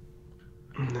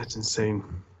 That's insane.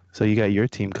 So you got your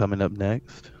team coming up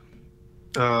next.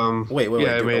 Wait.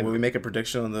 Will we make a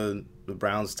prediction on the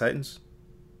Browns Titans?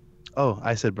 Oh,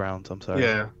 I said Browns. I'm sorry.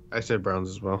 Yeah, I said Browns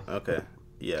as well. Okay.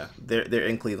 Yeah, they're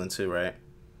in Cleveland too, right?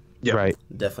 Yeah. Right.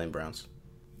 Definitely Browns.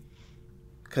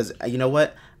 Because you know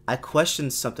what? I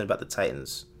questioned something about the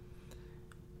Titans.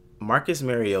 Marcus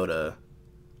Mariota,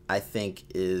 I think,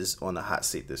 is on the hot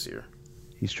seat this year.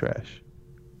 He's trash.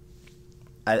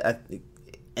 And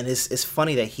it's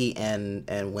funny that he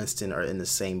and Winston are in the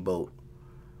same boat.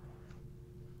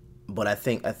 But I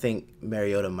think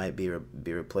Mariota might be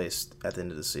replaced at the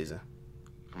end of the season.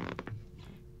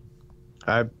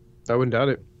 I wouldn't doubt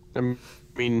it. I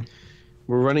mean,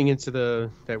 we're running into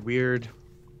that weird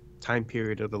time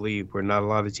period of the league where not a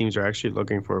lot of teams are actually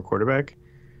looking for a quarterback.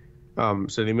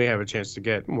 So they may have a chance to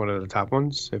get one of the top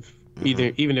ones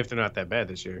even if they're not that bad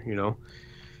this year, you know.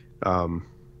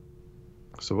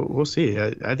 So we'll see.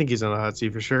 I think he's on a hot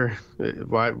seat for sure.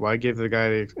 Why give the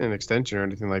guy an extension or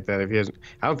anything like that if he hasn't?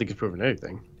 I don't think he's proven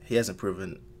anything. He hasn't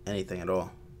proven anything at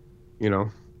all. You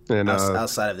know, and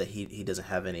outside of that, he doesn't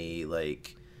have any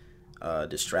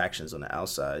distractions on the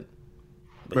outside.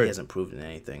 But right. He hasn't proven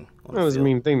anything. That doesn't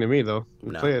mean a thing to me though.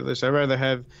 No. Play at least. I'd rather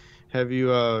have you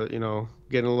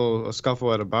get in a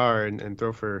scuffle at a bar and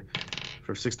throw for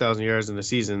 6,000 yards in the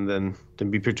season than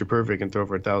be picture perfect and throw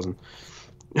for 1,000.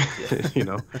 Yeah. You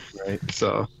know, right?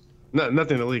 So,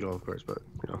 nothing illegal, of course, but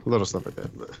a little stuff like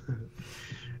that.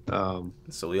 But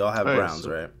so we all have Browns,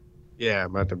 right? Yeah,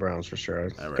 I'm at the Browns for sure.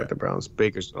 I right. Got the Browns.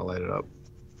 Baker's gonna light it up.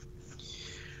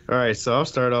 All right, so I'll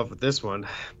start off with this one: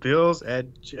 Bills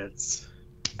at Jets.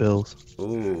 Bills.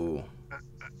 Ooh.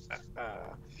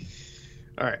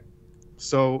 All right,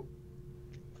 so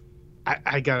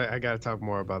I gotta talk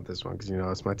more about this one because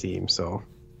it's my team. So,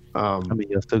 I mean,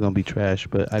 you're still gonna be trash,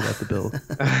 but I got the Bills.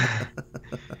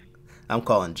 I'm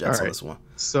calling Jets on this one.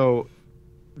 So,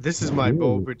 this is my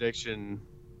bold prediction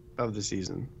of the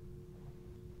season.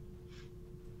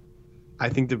 I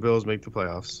think the Bills make the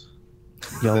playoffs.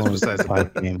 Y'all only win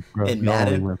 5 games, bro. In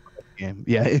Madden?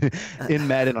 Yeah, in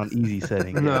Madden on easy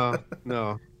setting.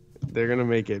 No, they're gonna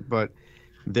make it, but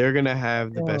they're gonna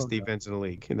have the best defense in the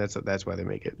league, and that's why they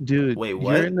make it. Dude, wait,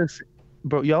 what?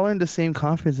 Y'all are in the same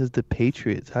conference as the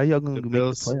Patriots. How y'all gonna make the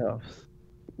playoffs?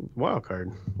 Wild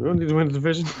card. We don't need to win the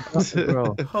division.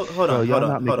 Bro, hold on.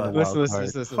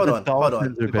 Listen. Hold on.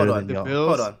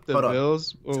 The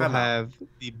Bills will have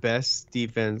the best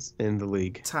defense in the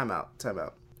league. Time out.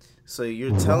 So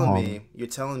you're telling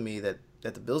me that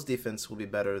the Bills defense will be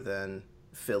better than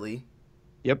Philly?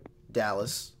 Yep.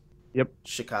 Dallas? Yep.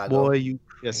 Chicago? Boy, you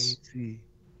yes. crazy.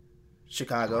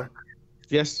 Chicago?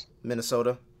 Yes.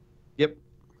 Minnesota? Yep.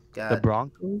 The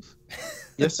Broncos?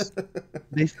 Yes.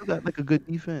 They still got a good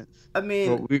defense. I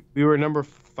mean, we were number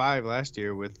 5 last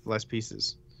year with less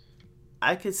pieces.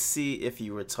 I could see if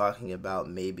you were talking about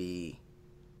maybe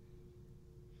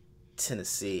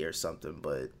Tennessee or something,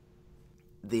 but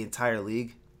the entire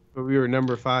league? But we were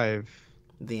number 5.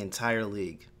 The entire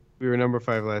league. We were number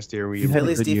 5 last year.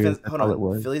 Philly's defense. Hold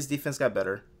on. Philly's defense got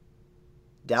better.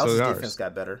 Dallas' defense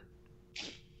got better.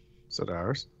 So did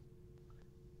ours.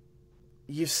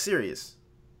 You're serious?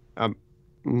 I'm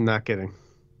not kidding.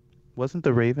 Wasn't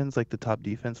the Ravens the top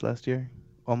defense last year?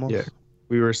 Almost. Yeah,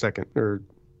 we were second. We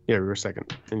were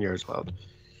second in yards allowed.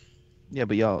 Yeah,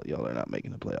 but y'all are not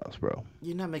making the playoffs, bro.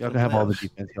 You're not making. Y'all can have all the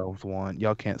defense y'all want.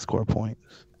 Y'all can't score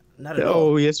points. Not at all.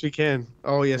 Oh yes, we can.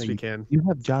 Oh yes, we can. You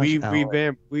have Josh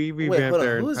Allen. We revamped hold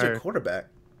on. Who is your quarterback?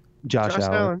 Josh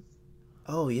Allen.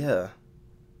 Oh yeah.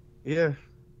 Yeah.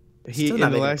 In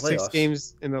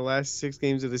the last 6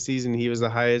 games of the season, he was the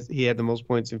highest. He had the most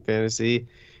points in fantasy,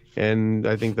 and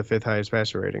I think the 5th highest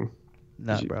passer rating.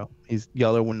 Nah, bro.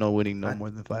 Y'all are winning no more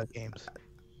than 5 games.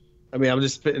 I mean, I'm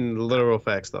just spitting literal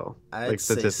facts though. I'd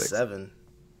say 7,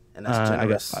 and that's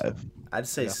generous. I got 5. I'd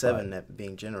say 7, that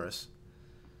being generous.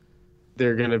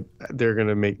 They're gonna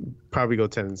probably go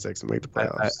 10-6 and make the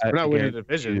playoffs. We're not winning the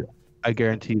division. I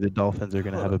guarantee the Dolphins are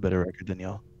gonna have a better record than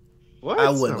y'all. What? I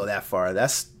wouldn't go that far.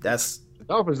 That's the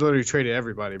Dolphins literally traded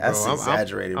everybody, bro. That's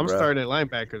exaggerated, I'm bro. starting at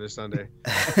linebacker this Sunday.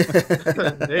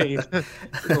 Dang,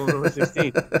 going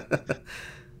 16.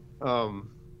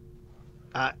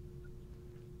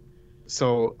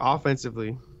 So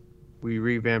offensively, we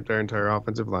revamped our entire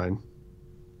offensive line.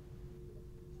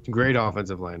 Great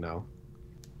offensive line now.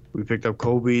 We picked up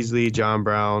Cole Beasley, John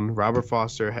Brown. Robert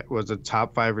Foster was a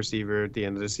top 5 receiver at the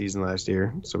end of the season last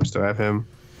year, so we still have him.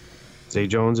 Zay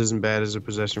Jones isn't bad as a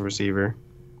possession receiver.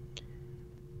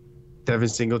 Devin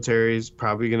Singletary is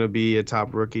probably going to be a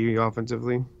top rookie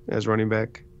offensively as running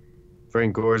back.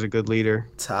 Frank Gore is a good leader.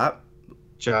 Top?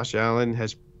 Josh Allen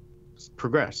has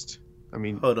progressed. I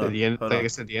mean, at the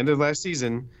end of last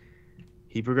season,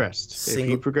 he progressed. If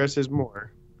he progresses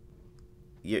more.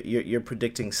 You're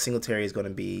predicting Singletary is going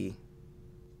to be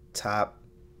top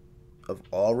of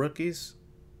all rookies?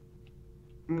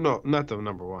 No, not the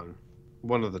number one.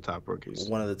 One of the top rookies.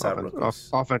 One of the top rookies.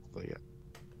 Offensively, yeah.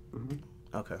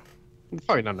 Mm-hmm. Okay.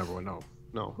 Probably not number one.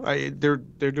 No. They're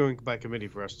doing by committee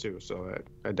for us too, so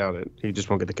I doubt it. He just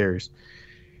won't get the carries.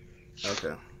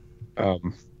 Okay.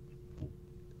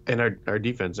 And our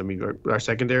defense. I mean, our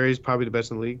secondary is probably the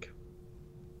best in the league.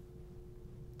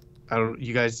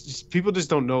 You guys, people just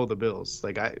don't know the Bills.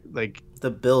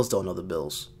 The Bills don't know the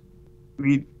Bills.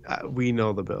 We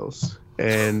know the Bills.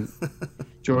 And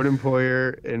Jordan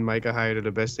Poyer and Micah Hyde are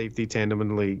the best safety tandem in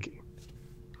the league.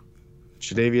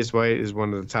 Tre'Davious White is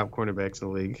one of the top cornerbacks in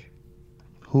the league.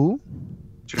 Who?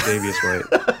 Tre'Davious White.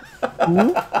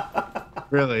 Who?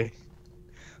 Really?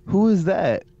 Who is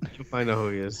that? You'll find out who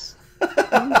he is. Who is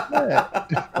that?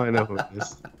 You'll find out who he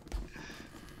is.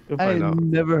 I've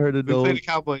never heard of those. We played the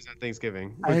Cowboys on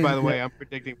Thanksgiving. Which, by the way, I'm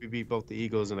predicting we beat both the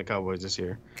Eagles and the Cowboys this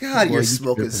year. God, you're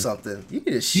smoking something. You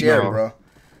need to share, bro.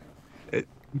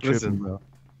 Listen, bro.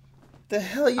 The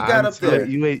hell you got up there?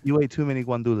 You ate too many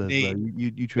guandulas, bro.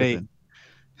 You tripping.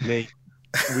 Nate,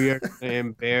 we are going to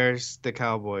embarrass the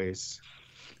Cowboys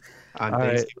on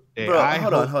Thanksgiving Day. Bro,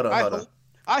 hold on.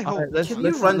 I hope. Can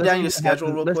you run down your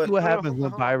schedule real quick? Let's see what happens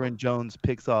when Byron Jones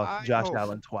picks off Josh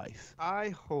Allen twice. I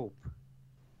hope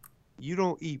you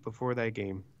don't eat before that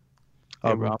game.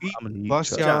 Oh, bro, I'm gonna eat.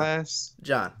 Bust y'all ass.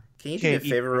 John, can you do me a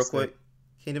favor real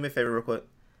quick?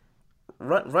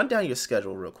 Run down your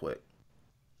schedule real quick.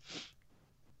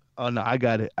 Oh no, I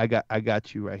got it. I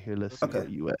got you right here. Let's see where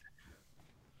you at.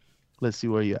 Let's see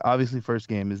where you at. Obviously, first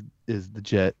game is the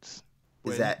Jets.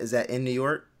 Is that in New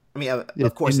York? I mean,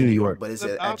 of course in New York, but is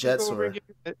it at Jets or?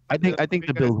 I think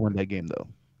the Bills win that game though.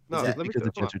 No, because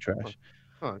the Jets are trash.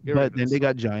 But then they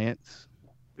got Giants.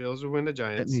 Bills will win the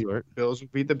Giants. At New York. Bills will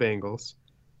beat the Bengals.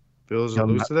 Bills will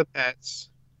lose to the Pats.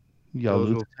 Y'all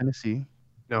lose to Tennessee.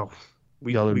 No,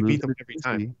 we beat them every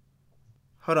time.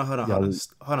 Hold on,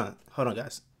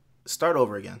 guys. Start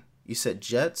over again. You said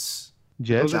Jets.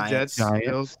 Giants.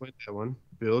 Bills win that one.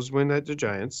 Bills win at the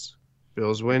Giants.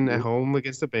 Bills win at home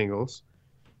against the Bengals.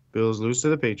 Bills lose to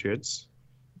the Patriots.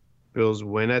 Bills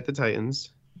win at the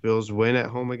Titans. Bills win at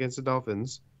home against the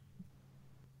Dolphins.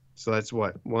 So that's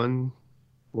what? One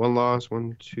loss,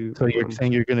 1, 2. So you're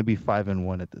saying you're going to be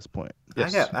 5-1 at this point?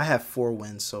 Yes. I have 4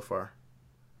 wins so far.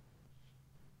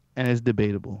 And it's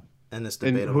debatable. And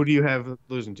who do you have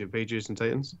losing to? Patriots and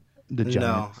Titans? The Giants.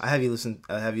 No, I have you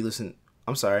listen.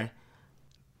 I'm sorry.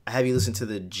 I have you listen to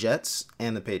the Jets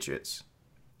and the Patriots.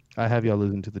 I have y'all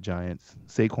losing to the Giants.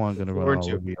 Saquon gonna run all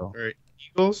over y'all. All right,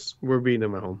 Eagles, we're beating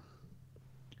them at home.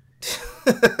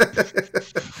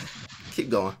 Keep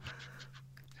going.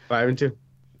 5-2.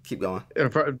 Keep going.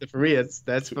 For me, that's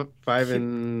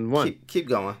 5-1. Keep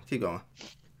going.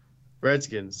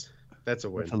 Redskins, that's a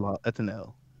win. That's a lot. That's an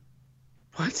L.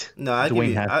 What? No, I give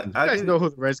you. I guys know who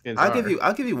the Redskins are.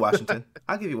 I'll give you Washington.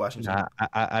 I'll give you Washington. Nah,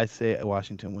 I say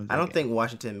Washington wins. I don't think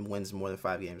Washington wins more than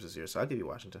 5 games this year, so I'll give you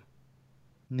Washington.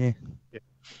 Nah. Yeah.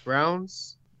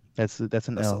 Browns. That's an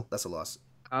L. That's a loss.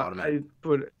 I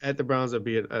put at the Browns.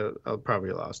 I'll probably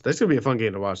a loss. That's gonna be a fun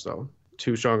game to watch, though.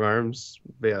 2 strong arms.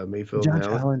 Yeah, Mayfield. Josh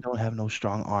Allen don't have no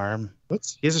strong arm.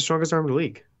 What? He has the strongest arm in the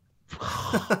league.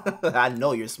 I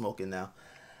know you're smoking now.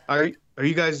 Are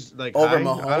you guys like over high,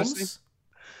 Mahomes? Honestly?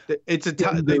 It's a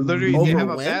they literally Over they have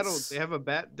Wentz? a battle. They have a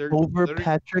bat. They're Over literally-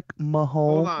 Patrick Mahomes.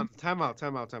 Hold on, time out.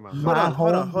 Hold on.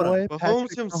 Homeboy, Mahomes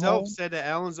Patrick himself Mahomes. said that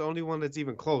Allen's the only one that's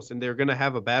even close, and they're gonna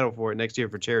have a battle for it next year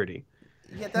for charity.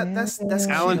 Yeah, that's cute.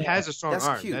 Allen has a strong That's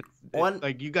arm. cute.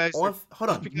 Like you guys, Hold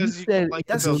on. because you said don't like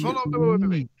the that's Bills. cute. Hold on,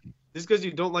 wait. Just because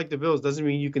you don't like the Bills doesn't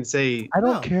mean you can say I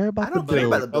don't No, care about I don't the care Bills.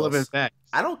 about the Bills. relevant facts.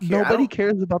 I don't care. Nobody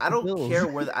cares about I the don't Bills. care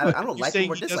whether I don't You like saying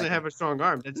him or he dislike doesn't him. have a strong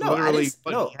arm. That's No, I literally didn't.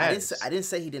 what No, he I has. didn't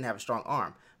say he didn't have a strong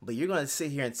arm. But you're going to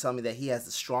sit here and tell me that he has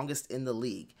the strongest in the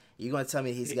league. You're going to tell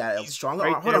me he's got a stronger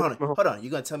right arm. there with Hold on.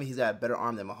 You're going to tell me he's got a better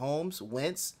arm than Mahomes,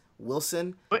 Wentz,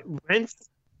 Wilson. But Wentz,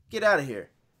 Get out of here.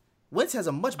 Wentz has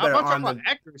a much I'm better not talking arm about than.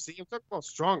 accuracy. I'm talking about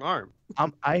strong arm.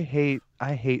 I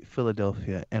hate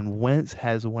Philadelphia, and Wentz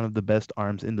has one of the best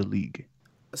arms in the league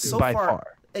So by far, far.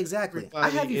 exactly. I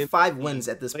Everybody have you in 5 the wins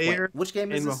at this player point. Which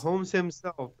game is And this?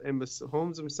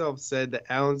 Mahomes himself said that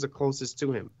Allen's the closest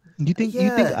to him. You think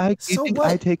Yeah, I so think what?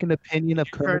 I take an opinion of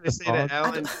You're trying Kermit to the say that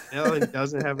Frog? Allen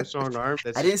doesn't have a strong arm.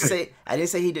 That's I didn't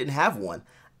say he didn't have one.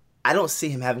 I don't see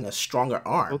him having a stronger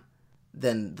arm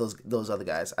than those other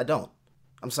guys. I don't.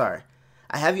 I'm sorry.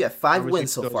 I have you at 5 would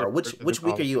wins think so those far. are Which perfect week are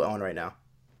policy. you on right now?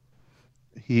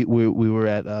 We were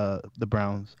at the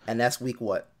Browns. And that's week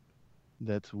what?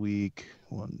 That's week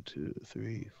 1, 2,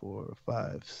 3, 4,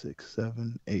 5, 6,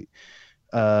 7,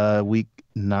 8. Week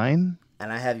 9.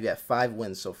 And I have you at 5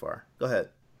 wins so far. Go ahead.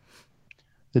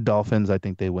 The Dolphins, I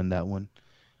think they win that one.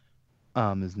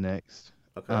 Is next.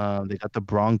 Okay. They got the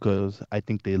Broncos. I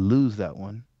think they lose that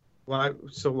one. Why?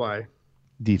 So why?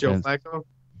 Defense. Joe Flacco?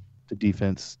 The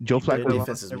defense. Joe Their Flacco.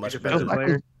 defense is much Joe better.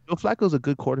 Flacco- Joe Flacco's a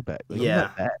good quarterback. Like, he's Yeah.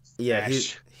 not bad. Yeah,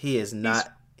 Trash. he is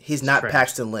not. He's not trash.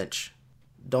 Paxton Lynch.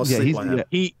 Don't Yeah, sleep he's- on him.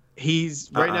 yeah.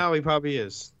 He's right now. He probably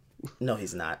is. No,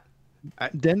 he's not.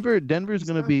 Denver's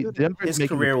gonna not be. good. Denver's His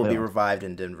making career the will be playoffs. revived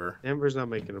in Denver. Denver's not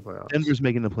making the playoffs. Denver's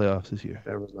making the playoffs this year.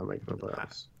 Denver's not making the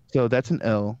playoffs. So that's an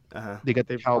L. Uh-huh. They got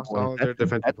the They've lost Cowboys. all their That's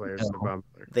defensive an players. L. To the bottom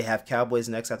player. They have Cowboys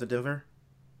next after Denver.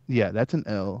 Yeah, that's an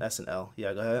L. That's an L.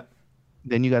 Yeah, go ahead.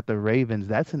 Then you got the Ravens.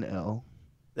 That's an L.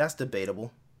 That's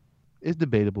debatable. It's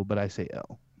debatable, but I say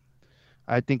L.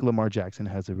 I think Lamar Jackson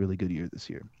has a really good year this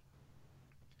year.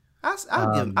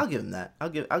 I'll give him that. I'll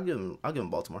give him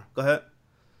Baltimore. Go ahead.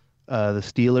 The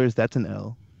Steelers. That's an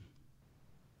L.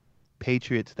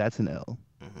 Patriots. That's an L.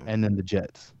 Mhm. And then the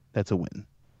Jets. That's a win.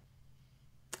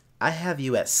 I have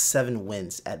you at 7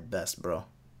 wins at best, bro.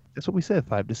 That's what we said.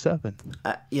 5 to 7.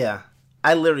 Yeah,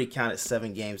 I literally counted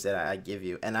 7 games that I give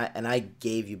you, and I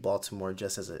gave you Baltimore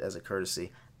just as a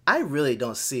courtesy. I really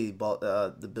don't see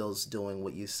the Bills doing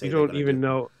what you say. You don't even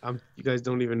know. You guys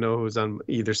don't even know who's on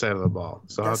either side of the ball.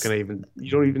 So how can I even? You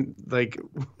don't even like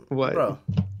what,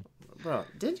 bro.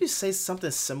 Didn't you say something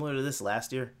similar to this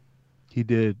last year? He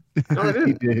did. No, I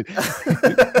didn't. He did.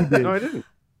 No, I didn't.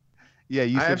 Yeah,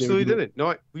 you I said absolutely didn't.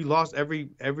 No, we lost every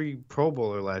Pro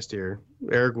Bowler last year.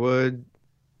 Eric Wood,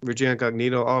 Richie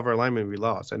Incognito, all of our linemen we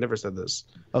lost. I never said this.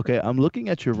 Okay, I'm looking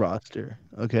at your roster.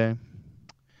 Okay,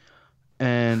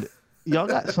 and y'all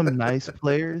got some nice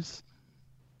players,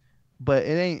 but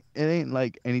it ain't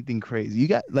like anything crazy. You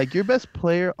got like your best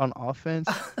player on offense,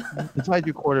 besides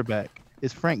your quarterback,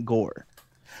 is Frank Gore,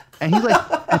 and he's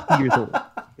like 50 years old.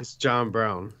 It's John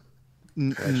Brown.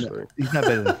 Actually, He's not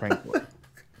better than Frank Gore.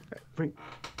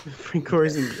 Frank Gore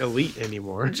isn't elite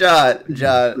anymore. John.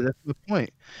 That's the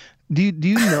point. Do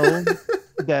you know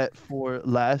that for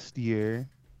last year,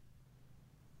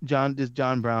 this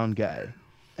John Brown guy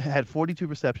had 42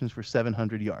 receptions for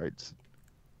 700 yards.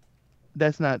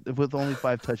 That's not with only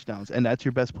 5 touchdowns, and that's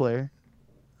your best player.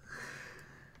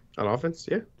 On offense,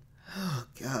 yeah. Oh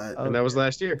God. And that was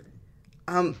last year.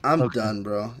 I'm Okay. done,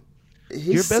 bro.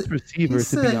 Your best receiver, he to be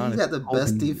said honest, he got the is Cole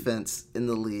best Beasley. defense in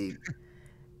the league.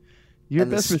 Your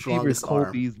and the best receiver is strongest Cole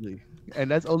arm. Beasley,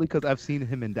 and that's only because I've seen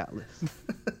him in Dallas.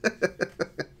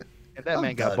 And that I'm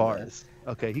man got done, bars.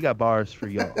 Okay, he got bars for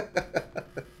y'all.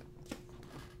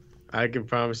 I can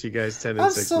promise you guys 10 and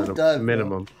I'm 6 so done, bro.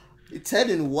 minimum. 10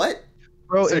 and what?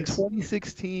 Bro, in 6.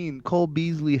 2016, Cole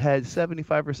Beasley had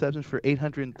 75 receptions for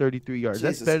 833 yards.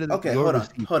 Jesus. That's better than Okay, your hold on.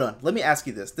 receiver. Hold on. Let me ask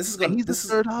you this. This is And going. he's the This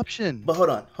is. third option. But hold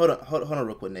on,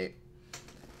 real quick, Nate.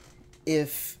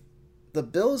 If the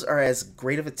Bills are as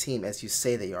great of a team as you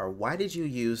say they are, why did you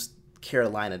use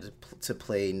Carolina to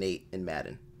play Nate in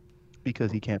Madden?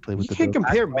 Because he can't play with You the can't Bills.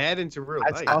 compare Madden to real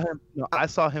life. I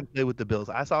saw him play with the Bills.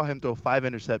 I saw him throw 5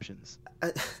 interceptions.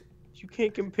 You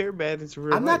can't compare Madden to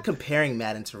real I'm life. not comparing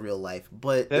Madden to real life,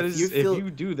 but That if is, you feel, if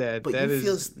you do that, but that you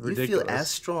is feel ridiculous. as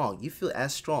strong. You feel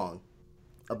as strong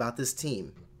about this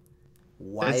team.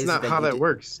 Why that's is not it that how you that did...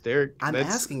 works, Derek. I'm that's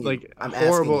asking you. like I'm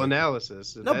horrible asking you.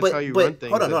 analysis. No, That's how you but run things.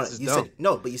 hold on, You said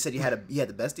no, but you said you had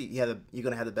the best. You're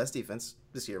gonna have the best defense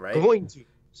this year, right? going to.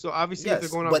 So obviously, if they're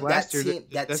Yes, going off but last year,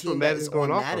 that that's what team that is Madden's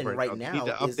going on off of Madden right now. They need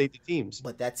to update the teams.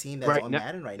 But that team that's Right on now,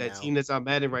 Madden right that now. team that's on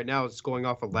Madden right now is going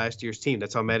off of last year's team.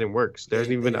 That's how Madden works. There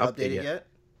hasn't even been an update yet.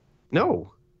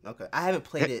 No. Okay, I haven't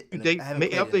played it. They may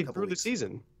update through the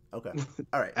season. Okay,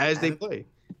 all right. As they play.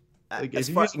 Like, if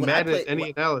you're using Madden as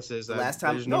any analysis, last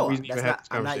time, there's no reason to even have this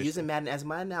I'm conversation. not using Madden as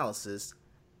my analysis.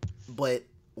 But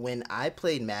when I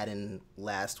played Madden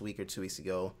last week or 2 weeks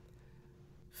ago,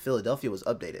 Philadelphia was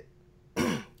updated.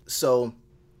 So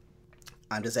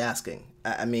I'm just asking.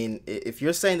 I mean, if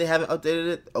you're saying they haven't updated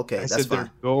it, okay, that's fine.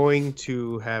 They're going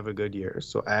to have a good year.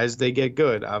 So as they get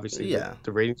good, obviously,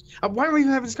 the ratings. Why are we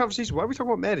even having this conversation? Why are we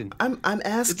talking about Madden? I'm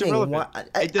asking. It's irrelevant.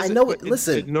 Why, I know it.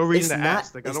 Listen, there's no reason to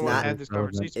ask. Like, I don't want to have this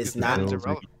conversation. It's not.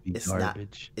 It's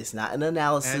garbage. It's not an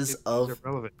analysis of.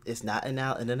 Irrelevant. It's not an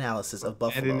analysis of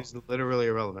Buffalo. Madden is literally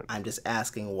irrelevant. I'm just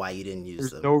asking why you didn't use them.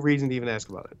 There's no reason to even ask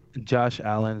about it. Josh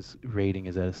Allen's rating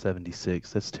is at a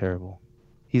 76. That's terrible.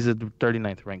 He's a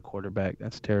 39th ranked quarterback.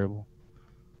 That's terrible.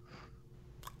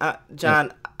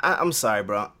 John, I'm sorry,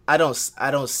 bro. I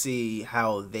don't see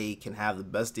how they can have the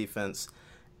best defense,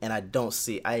 and I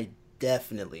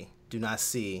definitely do not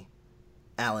see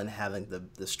Allen having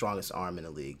the strongest arm in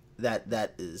the league.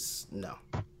 That is no.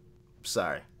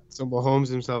 Sorry. So Mahomes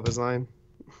himself is lying.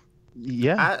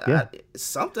 Yeah,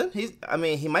 something.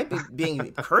 He might be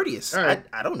being courteous. Right.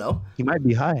 I don't know. He might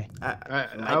be high.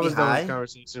 I was done with this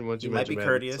conversation once you mentioned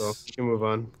courteous. So you can move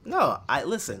on. No,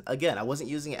 listen again. I wasn't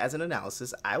using it as an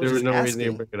analysis. There was no reason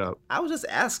to bring it up. I was just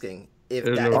asking if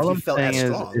all you I'm felt saying as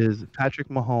strong. is Patrick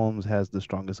Mahomes has the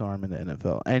strongest arm in the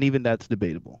NFL, and even that's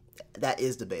debatable. That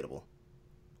is debatable.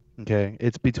 Okay,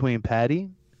 it's between Patty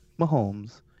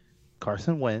Mahomes,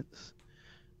 Carson Wentz.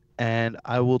 And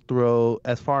I will throw,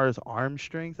 as far as arm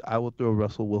strength, I will throw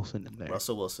Russell Wilson in there.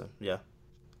 Russell Wilson, yeah.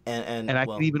 And I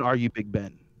can even argue Big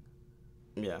Ben.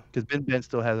 Yeah. Because Ben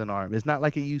still has an arm. It's not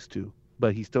like it used to,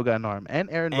 but he's still got an arm. And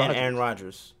Aaron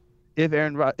Rodgers.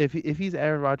 If he's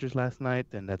Aaron Rodgers last night,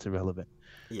 then that's irrelevant.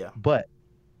 Yeah. But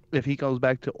if he goes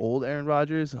back to old Aaron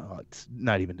Rodgers, it's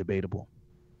not even debatable.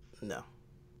 No.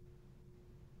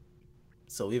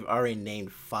 So we've already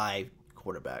named 5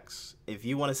 quarterbacks. If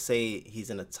you want to say he's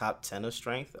in the top 10 of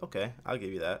strength, okay, I'll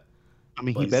give you that. I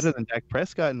mean, he's better than Dak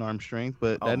Prescott in arm strength,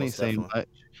 but that ain't saying much.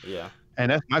 Yeah.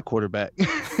 And that's my quarterback.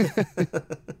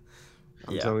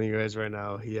 I'm telling you guys right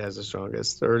now, he has the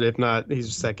strongest. Or if not,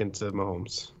 he's second to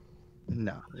Mahomes.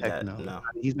 No, heck no.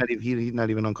 He's not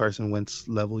even on Carson Wentz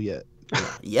level yet.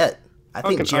 Yet. I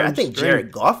think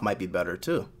Jared Goff might be better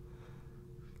too.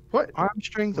 What? Arm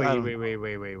strength? Wait.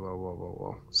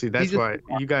 Whoa. See, that's why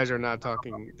you guys are not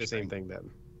talking the same thing then.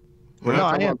 We're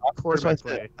not talking about quarterback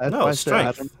play.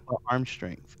 Strength. Arm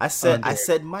strength. I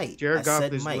said might. Jared Goff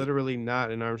is literally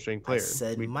not an arm strength player.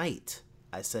 Might.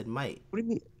 I said might. What do you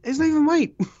mean? It's not even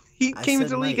might. He came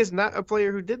into the league as not a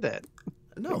player who did that.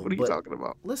 No. What are you talking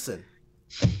about? Listen.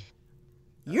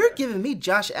 You're giving me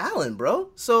Josh Allen,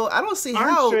 bro. So I don't see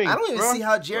how. I don't even see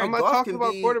how Jared Goff can be. I'm not talking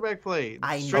about quarterback play.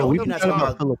 I know we're not talking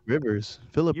about Phillip Rivers.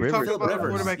 You're talking about a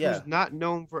quarterback who's not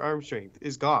known for arm strength.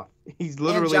 Is Goff? He's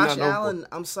literally and Josh not known Allen.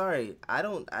 I'm sorry.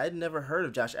 I'd never heard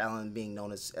of Josh Allen being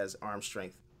known as arm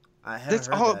strength. I haven't that's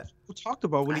heard all that. we talked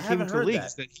about when he came into the league.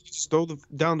 That he just throw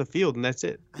down the field and that's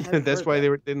it. That's why they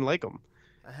didn't like him.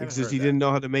 Because he didn't know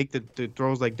how to make the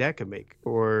throws like Dak could make,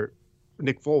 or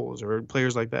Nick Foles, or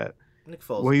players like that. Nick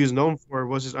Foles. What he was known for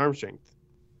was his arm strength.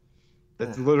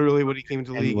 That's literally what he came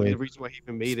to the league. The reason why he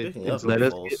even made it.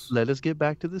 Let us get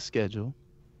back to the schedule.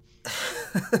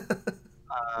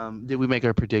 Did we make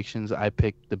our predictions? I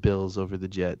picked the Bills over the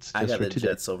Jets. I got the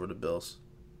Jets over the Bills.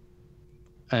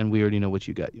 And we already know what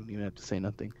you got. You don't even have to say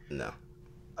nothing. No.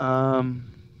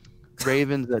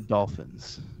 Ravens at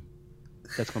Dolphins.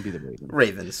 That's going to be the Ravens.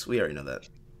 Ravens. We already know that.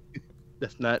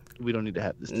 We don't need to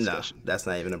have this discussion. No, that's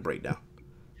not even a breakdown.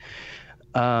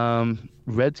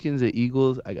 Redskins at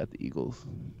Eagles. I got the Eagles.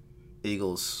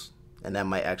 Eagles. And that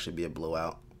might actually be a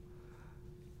blowout.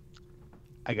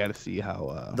 I got to see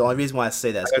how... the only reason why I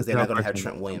say that is because they're not going to have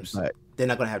Trent Williams. They're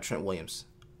not going to have Trent Williams.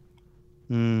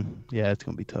 Yeah, it's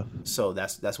going to be tough. So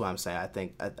that's what I'm saying.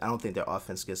 I don't think their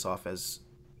offense gets off as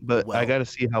But I got to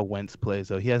see how Wentz plays,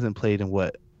 though. He hasn't played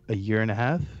in, a year and a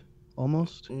half?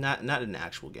 Almost? Not in an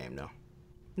actual game, no.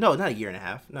 No, not a year and a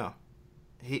half, no.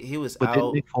 He was but out.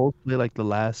 Didn't Nick Foles play like the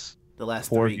last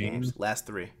 3 games? Last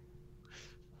 3.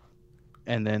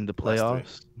 And then the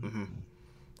playoffs? Mm-hmm.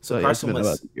 So Carson Wentz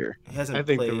about a year. Hasn't I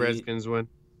think played... the Redskins win.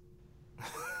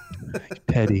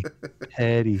 Petty.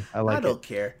 I like I it. don't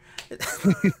care. A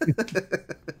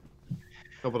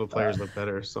couple of the players look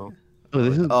better, so.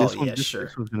 This one's sure.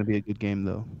 gonna be a good game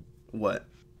though. What?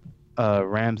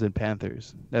 Rams and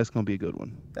Panthers. That's gonna be a good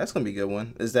one. That's gonna be a good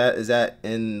one. Is that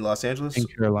in Los Angeles? In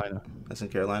Carolina. That's in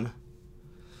Carolina.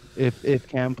 If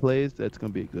Cam plays, that's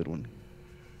gonna be a good one.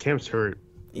 Cam's hurt.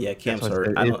 Yeah, Cam's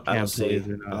hurt. I don't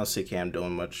see Cam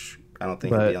doing much. I don't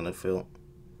think he'll be on the field.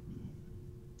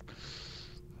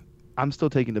 I'm still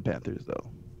taking the Panthers though.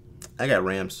 I got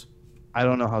Rams. I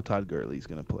don't know how Todd Gurley's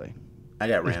gonna play. I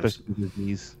got Rams. Especially with his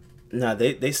knees. No,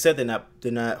 they said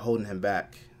they're not holding him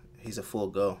back. He's a full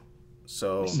go.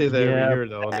 So they say that every year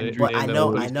though. I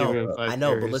know.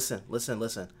 But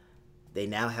listen. They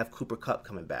now have Cooper Kupp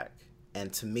coming back,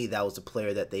 and to me, that was a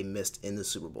player that they missed in the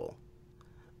Super Bowl.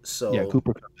 So yeah,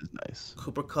 Cooper Kupp is nice.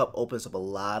 Cooper Kupp opens up a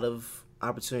lot of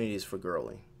opportunities for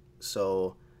Gurley.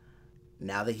 So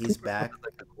now that he's back,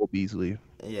 like the Cole Beasley.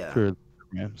 Yeah. For the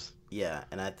Rams. Yeah,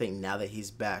 and I think now that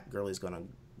he's back, Gurley's gonna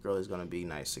be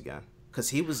nice again. Because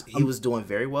he was doing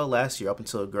very well last year up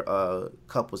until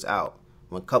Kupp was out.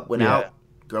 When Kupp went out,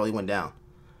 Gurley went down.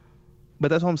 But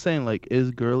that's what I'm saying. Like, is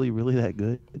Gurley really that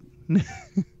good?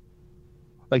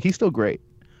 Like, he's still great.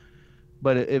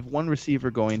 But if one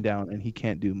receiver going down and he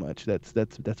can't do much, that's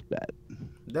bad.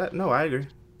 No, I agree.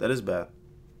 That is bad.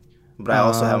 But I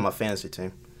also have my fantasy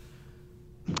team.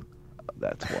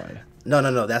 That's why.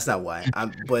 No, that's not why.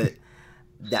 But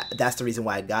that's the reason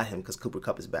why I got him, because Cooper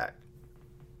Kupp is back.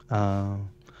 I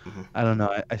don't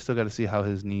know. I still got to see how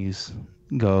his knees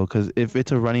go, because if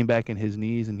it's a running back in his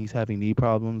knees and he's having knee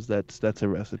problems, that's a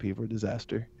recipe for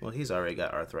disaster. Well, he's already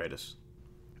got arthritis.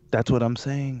 That's what I'm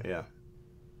saying. Yeah.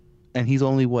 And he's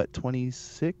only, what,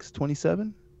 26,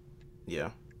 27?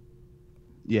 Yeah.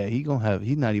 Yeah, he's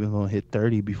not even going to hit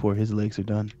 30 before his legs are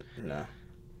done. No.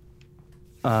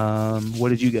 What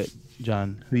did you get,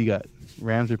 John? Who you got?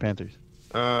 Rams or Panthers?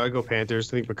 I go Panthers.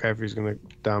 I think McCaffrey's going to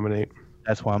dominate.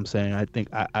 That's why I'm saying I think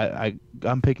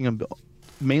I'm picking him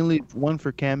mainly one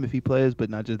for Cam if he plays,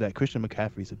 but not just that. Christian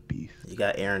McCaffrey's a beast. You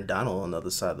got Aaron Donald on the other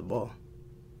side of the ball.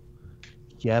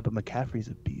 Yeah, but McCaffrey's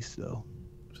a beast though.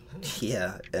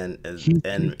 Yeah, and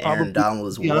Aaron Donald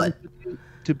is what?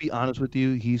 To be honest with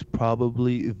you, he's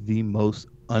probably the most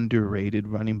underrated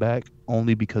running back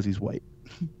only because he's white.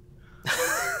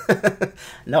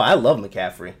 No, I love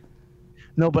McCaffrey.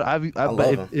 No, but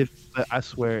I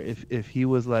swear if he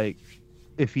was like,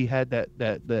 if he had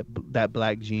that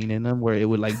black gene in him where it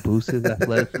would like boost his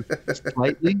athleticism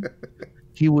slightly,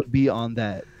 he would be on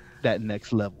that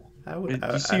next level. You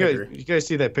guys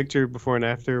see that picture before and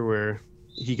after where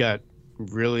he got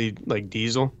really like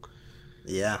diesel?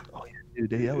 Yeah. Oh yeah,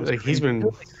 dude. That was like he's been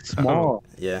small.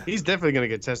 Yeah. He's definitely gonna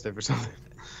get tested for something.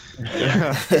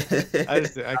 Yeah.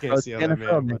 I can't see how that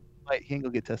man. He ain't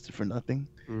gonna get tested for nothing.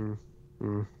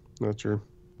 Not true.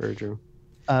 Very true.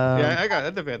 I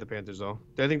definitely had the Panthers though.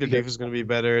 I think their defense is going to be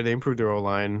better. They improved their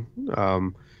O-line.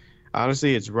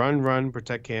 Honestly, it's run,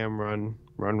 protect Cam, run,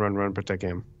 protect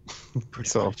Cam.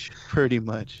 Pretty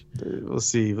much. We'll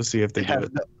see if they do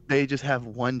it. They just have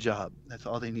one job. That's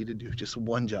all they need to do. Just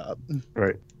one job.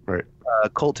 Right.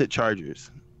 Colts at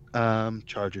Chargers.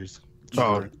 Chargers.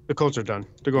 Oh, the Colts are done.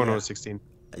 They're going 0-16.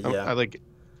 Yeah. I like it.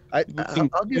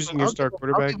 I'll give your star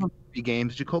quarterback. I'll give him 3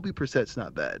 games. Jacoby Brissett's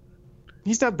not bad.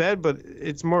 He's not bad, but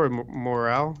it's more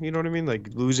morale. You know what I mean? Like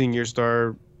losing your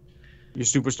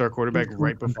superstar quarterback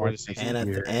right before the season.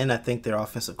 And I think their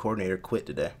offensive coordinator quit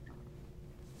today.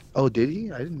 Oh, did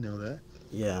he? I didn't know that.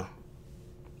 Yeah.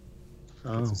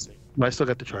 Oh. But I still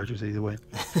got the Chargers either way.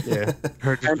 Yeah.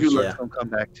 Andrew Luck's gonna come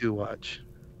back too. Watch.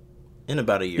 In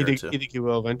about a year or two. You think he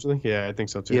will eventually? Yeah, I think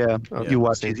so too. Yeah. You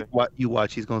watch.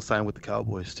 He's gonna sign with the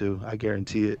Cowboys too. I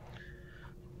guarantee it.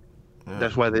 Yeah.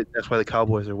 That's why the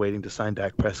Cowboys are waiting to sign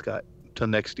Dak Prescott till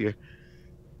next year.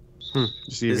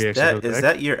 Is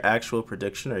that your actual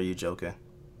prediction, or are you joking?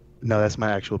 No, that's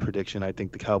my actual prediction. I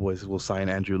think the Cowboys will sign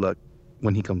Andrew Luck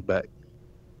when he comes back.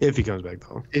 If he comes back,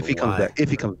 though. If he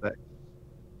comes back.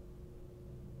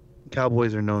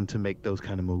 Cowboys are known to make those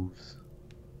kind of moves.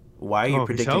 Why are you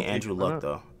predicting Andrew Luck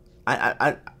though?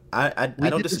 I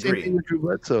don't disagree. With Drew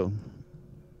Bledsoe.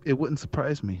 It wouldn't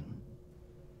surprise me.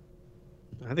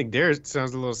 I think Darius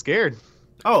sounds a little scared.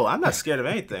 Oh, I'm not scared of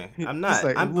anything. I'm not.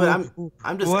 Like,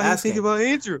 I'm just why asking. Think about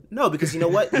Andrew? No, because you know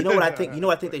what? You know what I think. You know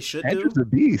what I think they should do. Andrew's a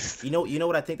beast. You know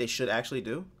what I think they should actually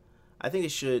do. I think they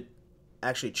should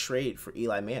actually trade for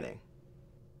Eli Manning.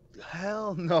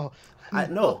 Hell no.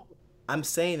 No. I'm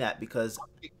saying that because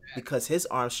his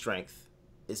arm strength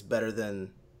is better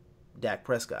than Dak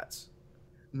Prescott's.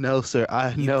 No, sir.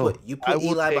 You put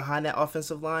Eli behind that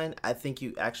offensive line. I think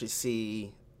you actually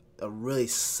see a really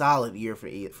solid year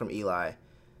from Eli.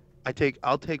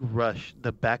 I'll take Rush,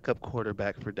 the backup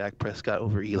quarterback for Dak Prescott,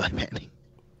 over Eli Manning.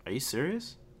 Are you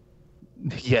serious?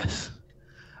 Yes.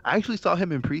 I actually saw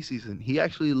him in preseason. He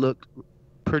actually looked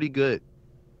pretty good.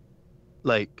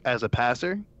 Like, as a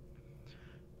passer,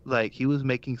 like, he was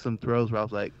making some throws where I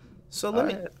was like... So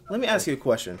let me ask you a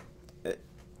question.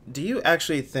 Do you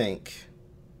actually think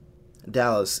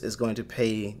Dallas is going to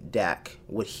pay Dak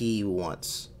what he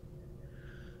wants?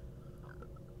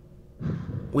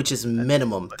 Which is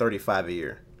minimum $35 a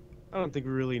year. I don't think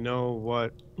we really know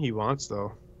what he wants,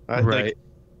 though. Right.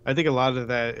 I think a lot of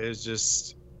that is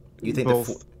just... You think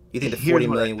both... the $40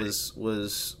 million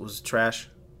was trash?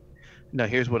 No,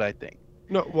 here's what I think.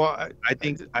 No, well, I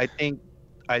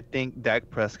think Dak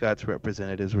Prescott's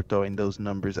representatives were throwing those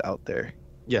numbers out there.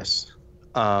 Yes.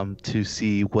 To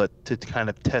kind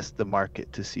of test the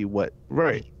market to see what.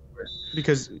 Right.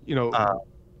 Because,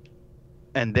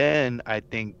 and then I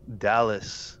think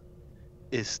Dallas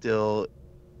is still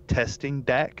testing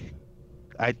Dak.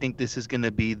 I think this is going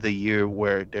to be the year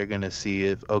where they're going to see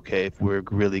if we're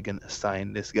really going to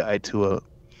sign this guy to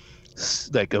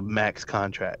a max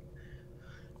contract.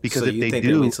 Because so if you think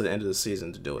they wait till the end of the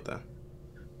season to do it then?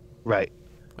 Right.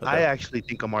 Okay. I actually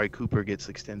think Amari Cooper gets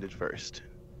extended first.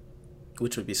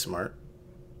 Which would be smart.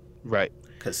 Right.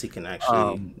 Because he can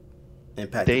actually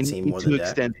impact the team more than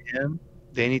that.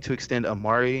 They need to extend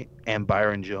Amari and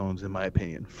Byron Jones, in my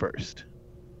opinion, first.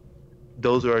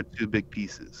 Those are our two big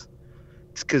pieces.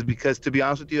 Because to be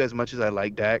honest with you, as much as I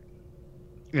like Dak,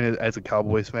 and as a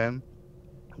Cowboys fan,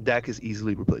 Dak is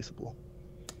easily replaceable.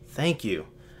 Thank you.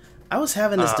 I was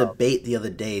having this debate the other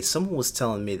day. Someone was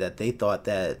telling me that they thought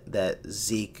that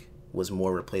Zeke was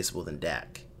more replaceable than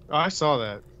Dak. Oh, I saw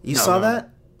that. You saw that?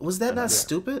 Was that not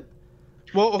stupid?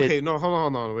 Well, okay,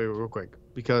 hold on, wait, real quick,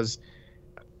 because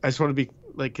I just want to be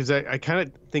because I kind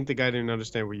of think the guy didn't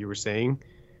understand what you were saying,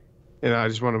 and I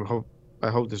just want to I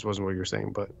hope this wasn't what you were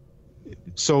saying, but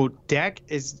so Dak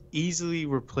is easily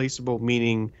replaceable,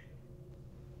 meaning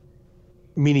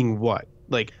what?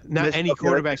 Like, not any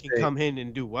quarterback can come in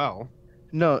and do well.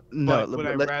 No. Would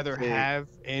I rather have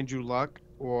Andrew Luck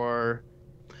or,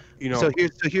 So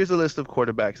here's a list of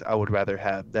quarterbacks I would rather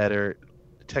have that are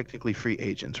technically free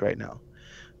agents right now,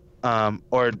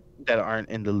 or that aren't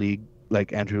in the league,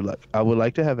 like Andrew Luck. I would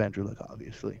like to have Andrew Luck,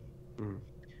 obviously. Mm.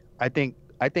 I think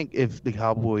if the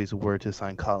Cowboys were to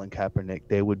sign Colin Kaepernick,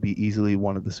 they would be easily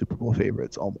one of the Super Bowl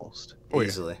favorites, almost.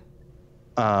 Easily.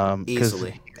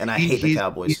 Easily. And I hate the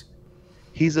Cowboys.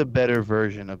 He's a better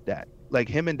version of Dak. Like,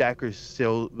 him and Dak are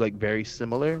still like very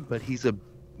similar, but he's a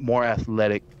more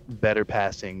athletic, better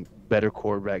passing, better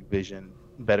quarterback vision,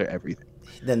 better everything.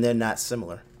 Then they're not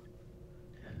similar.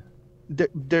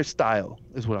 Their style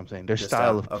is what I'm saying. Their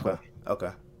style of play.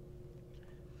 Okay.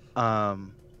 I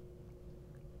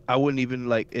wouldn't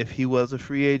even if he was a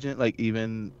free agent,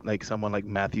 even someone like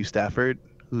Matthew Stafford,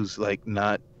 who's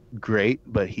not great,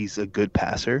 but he's a good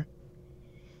passer.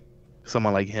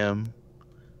 Someone like him.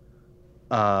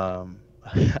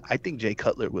 I think Jay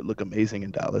Cutler would look amazing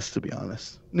in Dallas, to be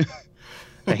honest.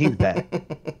 And he's bad.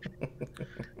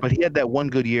 But he had that one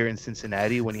good year in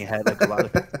Cincinnati when he had a lot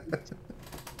of.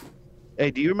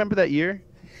 Hey, do you remember that year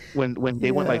when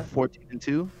they went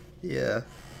 14-2? Yeah.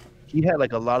 He had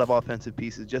a lot of offensive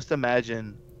pieces. Just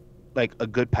imagine a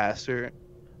good passer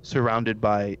surrounded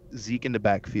by Zeke in the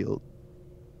backfield,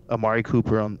 Amari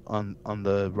Cooper on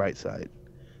the right side.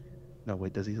 No,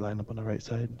 wait, does he line up on the right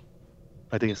side?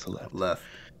 I think it's the left. Left.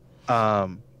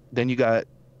 Then you got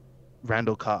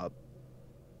Randall Cobb.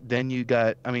 Then you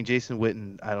got, Jason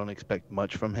Witten. I don't expect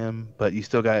much from him, but you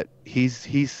still got he's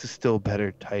still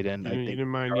better tight end. I think. You didn't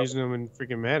mind using him in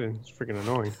freaking Madden. It's freaking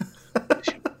annoying.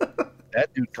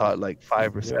 That dude caught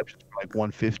 5 receptions for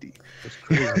 150. That's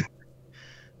crazy.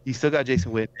 You still got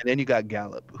Jason Witten, and then you got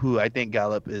Gallup, who I think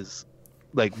Gallup is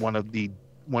one of the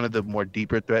more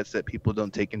deeper threats that people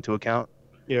don't take into account.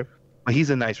 Yeah. But he's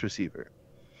a nice receiver.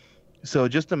 So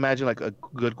just imagine a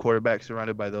good quarterback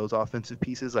surrounded by those offensive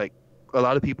pieces. A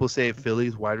lot of people say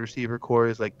Philly's wide receiver core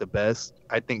is the best.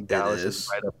 I think Dallas is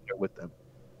right up there with them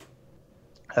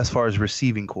as far as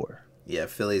receiving core. Yeah,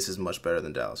 Philly's is much better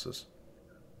than Dallas's.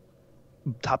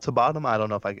 Top to bottom, I don't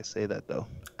know if I could say that though.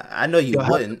 I know you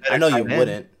wouldn't. I know you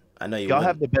wouldn't. Y'all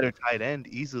have the better tight end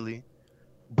easily,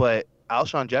 but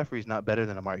Alshon Jeffrey's not better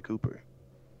than Amari Cooper.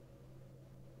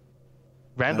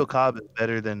 Randall Cobb is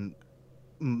better than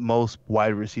most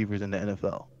wide receivers in the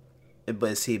NFL.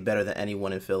 But is he better than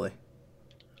anyone in Philly?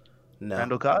 No.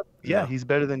 Randall Cobb? Yeah, he's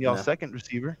better than y'all's second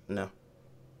receiver. No.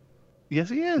 Yes,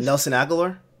 he is. Nelson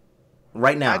Aguilar?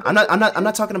 Right now. I'm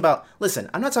not talking about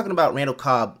Randall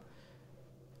Cobb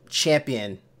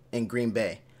champion in Green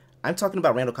Bay. I'm talking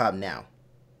about Randall Cobb now.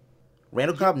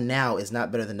 Randall Cobb now is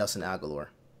not better than Nelson Aguilar.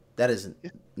 That is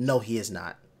no, he is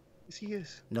not. Yes, he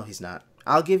is. No, he's not.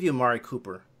 I'll give you Amari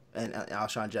Cooper and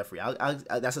Alshon Jeffrey.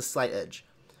 That's a slight edge,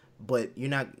 but you're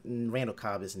not. Randall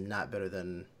Cobb is not better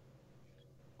than.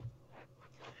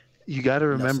 You got to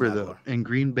remember though, in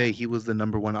Green Bay, he was the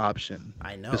number one option.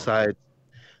 I know. Besides,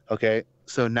 okay,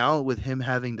 so now with him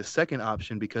having the second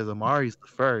option because Amari's the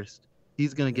first,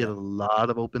 he's gonna get a lot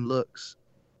of open looks.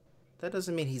 That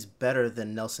doesn't mean he's better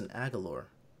than Nelson Aguilar.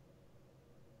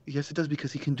 Yes, it does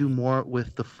because he can do more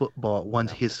with the football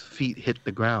once his feet hit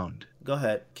the ground. Go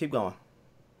ahead. Keep going.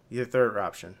 Your third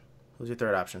option. Who's your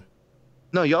third option?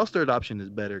 No, y'all's third option is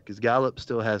better because Gallup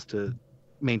still has to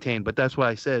maintain. But that's why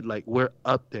I said, like, we're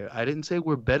up there. I didn't say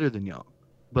we're better than y'all,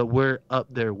 but we're up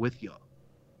there with y'all.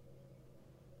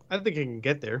 I think he can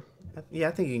get there. Yeah,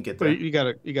 I think you can get there.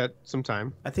 But you got some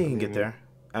time. I think you can get there.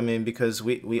 I mean, because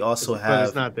we also have... But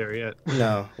it's not there yet.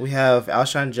 No. We have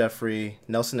Alshon Jeffrey,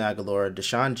 Nelson Aguilar,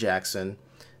 Deshaun Jackson,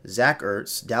 Zach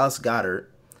Ertz, Dallas Goedert.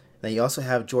 Then you also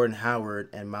have Jordan Howard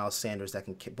and Miles Sanders that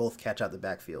can both catch out the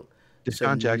backfield.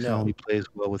 Deshaun Jackson only plays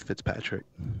well with Fitzpatrick.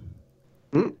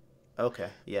 Okay,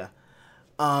 yeah.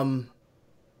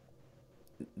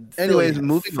 Anyways,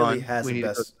 moving Philly on. We need to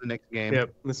go to the next game.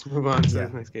 Yep, let's move on to the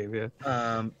next game,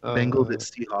 Bengals at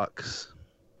Seahawks.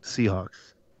 Seahawks.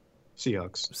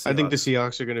 I think the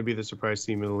Seahawks are going to be the surprise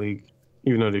team in the league,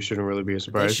 even though they shouldn't really be a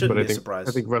surprise. But I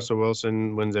think Russell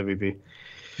Wilson wins MVP.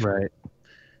 Right.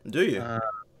 Do you?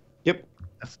 Yep.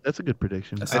 That's a good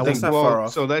prediction. That's not far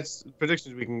off. So that's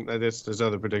predictions we can. There's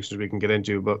other predictions we can get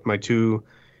into, but my two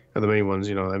are the main ones.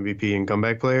 You know, MVP and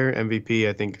comeback player. MVP,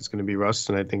 I think it's going to be Russ,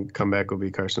 and I think comeback will be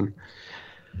Carson.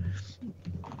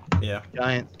 Yeah.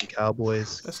 Giants and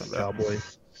Cowboys. That's not bad.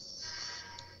 Cowboys.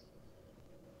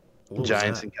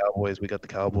 Giants and Cowboys. We got the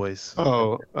Cowboys.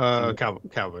 Oh,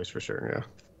 Cowboys for sure. Yeah.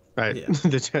 Right. Yeah.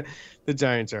 The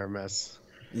Giants are a mess.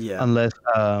 Yeah. Unless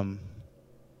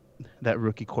that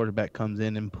rookie quarterback comes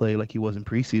in and play like he was in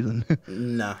preseason.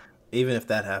 Nah. Even if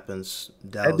that happens,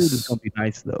 Dallas... That dude is gonna be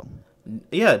nice though.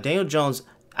 Yeah, Daniel Jones.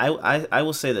 I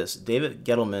will say this: David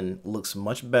Gettleman looks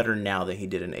much better now than he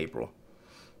did in April.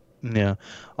 Yeah.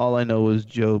 All I know is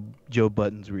Joe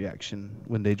Button's reaction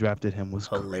when they drafted him was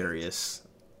hilarious.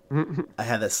 I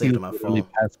had that saved on my phone.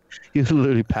 He was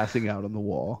literally passing out on the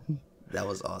wall. That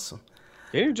was awesome.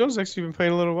 Daniel Jones actually been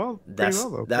playing a little well. That's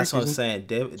what I'm saying.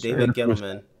 David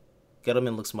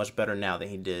Gettleman looks much better now than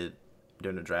he did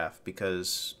during the draft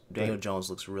because Daniel Jones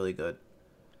looks really good.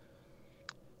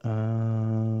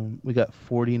 We got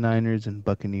 49ers and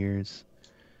Buccaneers.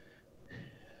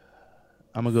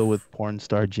 I'm going to go with porn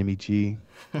star Jimmy G.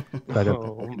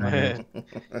 Oh, man.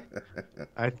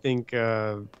 I think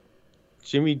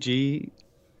Jimmy G,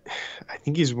 I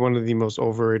think he's one of the most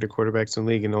overrated quarterbacks in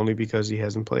the league, and only because he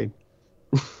hasn't played.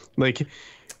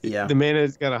 The man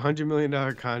has got $100 million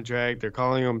contract. They're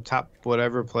calling him top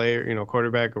whatever player,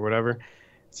 quarterback or whatever.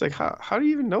 It's like, how do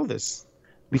you even know this?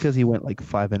 Because he went like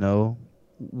 5-0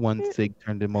 once they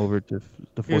turned him over to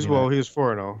the 49ers. He was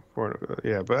 4-0.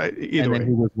 Yeah, but either way. And then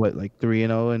he was,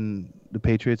 3-0 in the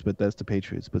Patriots, but that's the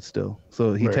Patriots, but still.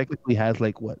 So he technically has, a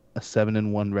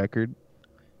 7-1 record.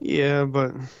 Yeah,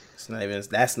 but... That's not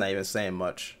even saying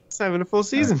much. It's not even a full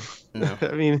season. No.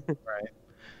 I mean... Right.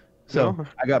 So,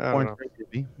 I got porn star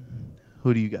Jimmy.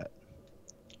 Who do you got?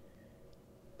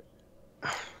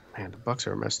 Man, the Bucs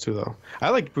are a mess too, though. I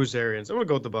like Bruce Arians. I'm gonna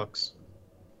go with the Bucs.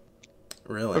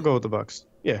 Really? I'll go with the Bucs.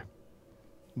 Yeah.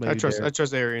 I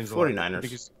trust Arians.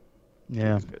 49ers.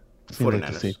 Yeah.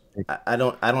 49ers.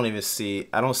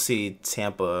 I don't see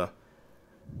Tampa.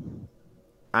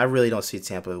 I really don't see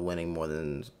Tampa winning more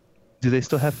than. Do they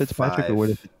still have Fitzpatrick, or where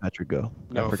did Fitzpatrick go?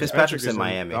 No, Fitzpatrick's in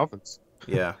Miami. Dolphins.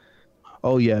 Yeah.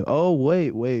 Oh yeah. Oh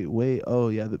wait. Oh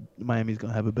yeah. Miami's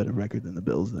gonna have a better record than the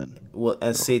Bills then. Well,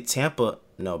 and see Tampa.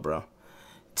 No, bro.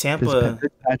 Tampa.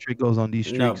 Fitzpatrick goes on these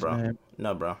streaks. No, bro. Man.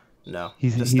 No, bro. No.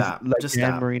 He's stop. Like Just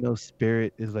Dan stop. Marino's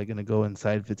spirit is gonna go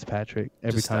inside Fitzpatrick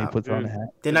every time he puts on a hat.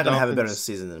 They're not gonna have a better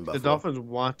season than Buffalo. The Dolphins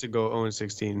want to go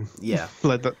 0-16. Yeah.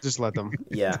 Just let them.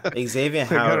 Yeah. Xavier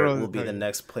Howard will be the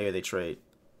next player they trade.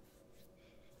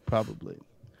 Probably.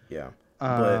 Yeah.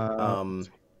 But what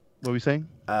were we saying?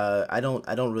 I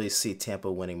don't really see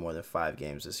Tampa winning more than 5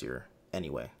 games this year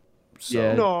anyway. So,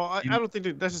 yeah. No, I don't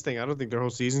think that's the thing. I don't think their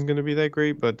whole season's going to be that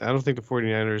great, but I don't think the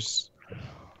 49ers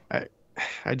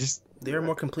they're a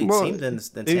more complete team than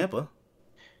Tampa.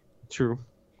 True.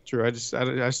 I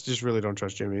just really don't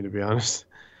trust Jimmy, to be honest.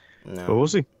 No. But we'll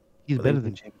see. He's better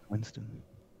than James Winston.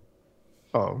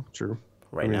 Oh, true.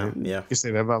 Now, yeah. You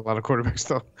say that about a lot of quarterbacks,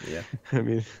 though. Yeah. I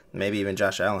mean, maybe even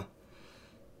Josh Allen.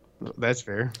 That's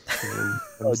fair. I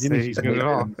didn't say he's good at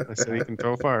all. I said he can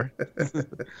throw far.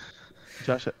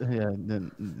 Josh, yeah.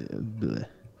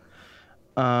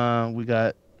 We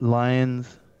got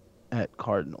Lions at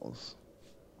Cardinals.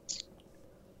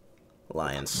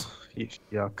 Lions.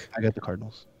 Yuck. I got the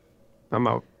Cardinals. I'm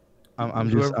out. I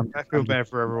feel bad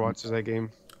for whoever watches that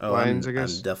game. Oh, Lions, I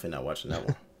guess. I'm definitely not watching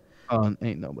that one.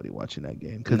 Ain't nobody watching that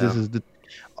game because this is the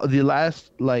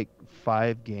last like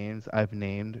 5 games I've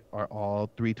named are all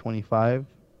 3:25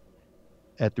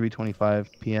 at 3:25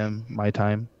 p.m. my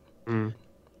time. Mm.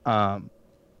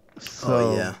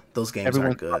 So yeah, those games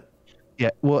are good.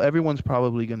 Yeah, well, everyone's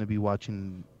probably going to be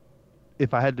watching.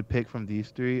 If I had to pick from these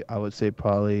 3, I would say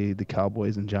probably the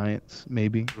Cowboys and Giants,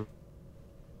 maybe.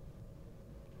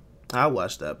 I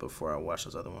watched that before I watched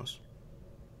those other ones.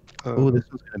 Oh, this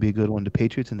one's going to be a good one. The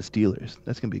Patriots and the Steelers.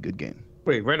 That's going to be a good game.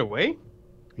 Wait, right away?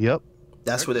 Yep.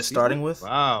 That's what they're starting with?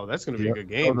 Wow, that's going to be a good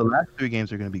game. Oh, the last 3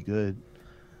 games are going to be good.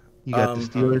 You got the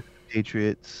Steelers,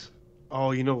 Patriots.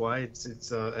 Oh, you know why? It's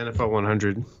NFL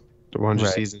 100. The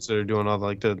 100 season, so they're doing all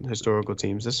like the historical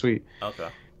teams. That's sweet. Okay.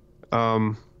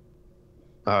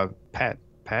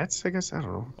 Pats, I guess. I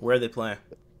don't know. Where are they playing?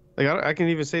 Like I can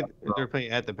even say they're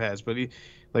playing at the Pats, but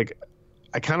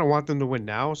I kind of want them to win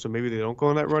now, so maybe they don't go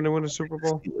on that run and win a Super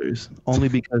Bowl. Steelers.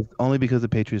 Only because the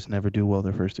Patriots never do well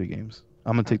their first 3 games.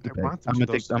 I'm gonna take the Pats. I'm gonna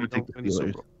take the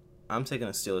Steelers. I'm taking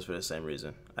the Steelers for the same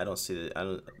reason. I don't see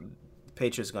the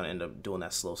Patriots gonna end up doing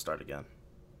that slow start again.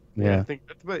 Yeah, I think,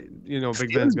 but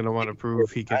Big Ben's gonna want to prove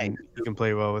he can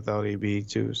play well without AB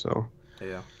too. So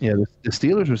yeah. The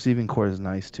Steelers receiving core is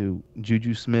nice too.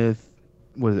 Juju Smith,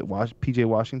 was it PJ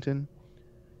Washington,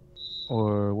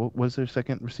 or what was their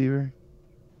second receiver?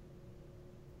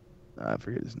 I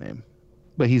forget his name,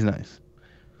 but he's nice.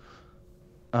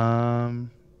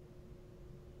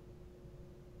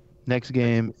 Next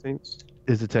game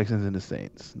is the Texans and the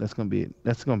Saints. That's gonna be a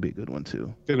good one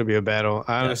too. It's gonna be a battle.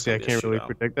 Honestly, I can't really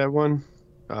predict that one.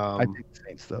 I think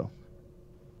Saints though.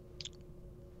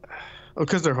 Oh,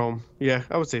 because they're home. Yeah,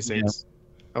 I would say Saints.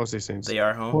 Yeah. I would say Saints. They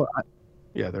are home. Well,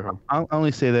 yeah, they're home. I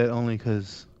only say that only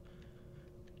because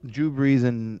Drew Brees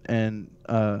and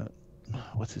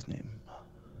what's his name?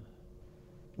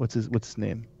 What's his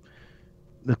name?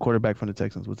 The quarterback from the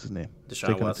Texans. What's his name?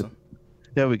 Deshaun Watson.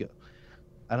 There we go.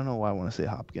 I don't know why I want to say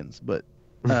Hopkins, but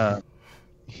not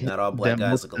all black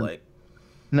guys look alike.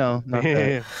 No, not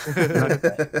that. Not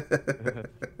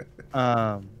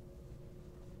that.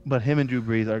 But him and Drew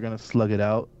Brees are gonna slug it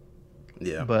out.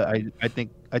 Yeah. But I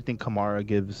think Kamara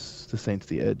gives the Saints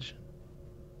the edge.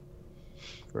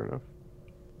 Fair enough.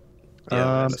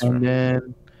 Yeah, and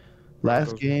then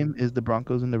last game is the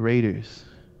Broncos and the Raiders,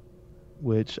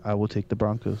 which I will take the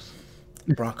Broncos.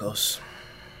 Broncos.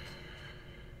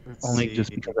 Only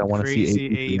just because I want to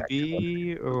see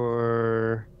AB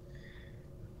or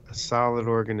a solid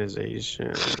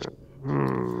organization.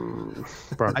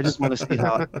 I just want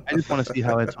to see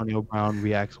how Antonio Brown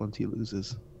reacts once he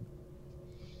loses.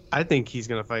 I think he's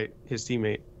gonna fight his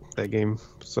teammate that game.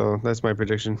 So that's my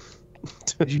prediction.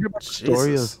 Did you hear about the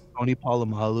story of Tony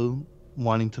Polamalu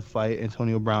wanting to fight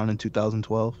Antonio Brown in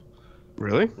 2012?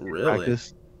 Really?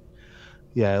 Practice?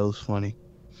 Yeah, it was funny.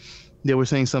 They were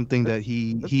saying something that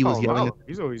he was yelling.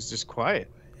 He's always just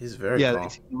quiet. He's very calm.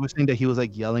 He was saying that he was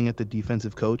like yelling at the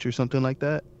defensive coach or something like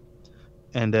that,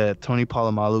 and Tony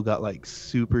Polamalu got like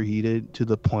super heated to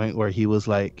the point where he was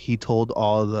like, he told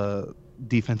all the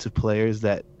defensive players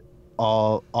that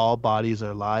all bodies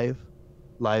are live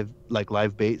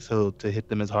bait, so to hit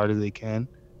them as hard as they can,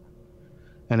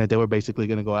 and that they were basically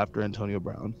going to go after Antonio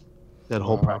Brown that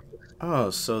whole practice.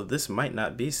 Oh, so this might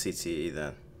not be CTE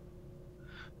then.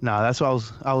 Nah, that's what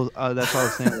I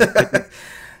was saying. Like,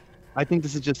 I think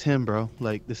this is just him, bro.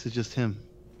 Like, this is just him.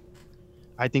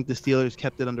 I think the Steelers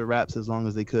kept it under wraps as long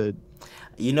as they could.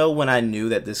 You know when I knew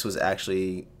that this was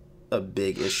actually a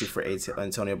big issue for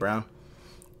Antonio Brown?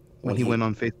 When he went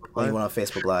on Facebook Live? When he went on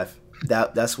Facebook Live.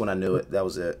 That's when I knew it. That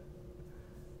was it.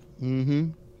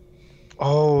 Mm-hmm.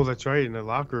 Oh, that's right, in the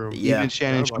locker room. Yeah.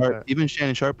 Even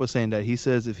Shannon Sharp was saying that. He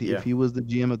says if he was the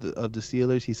GM of the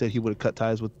Steelers, he said he would have cut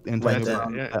ties with Antonio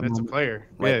Brown. Yeah, that's a player.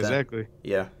 Right yeah, exactly.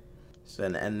 Yeah. So,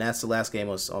 and that's the last game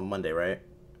was on Monday, right?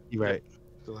 You're right.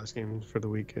 The last game for the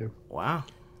week. Yeah. Wow.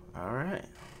 All right.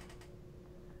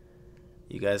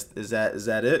 You guys, is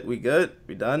that it? We good?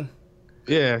 We done?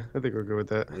 Yeah, I think we're good with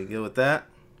that. We good with that?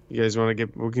 You guys want to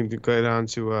we can go down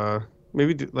to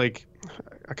maybe like,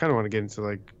 I kind of want to get into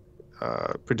like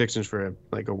predictions for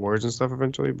like awards and stuff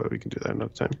eventually, but we can do that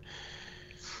another time.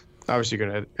 Obviously, you're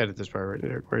gonna edit this part,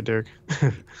 right, Derek?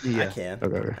 Yeah, I can.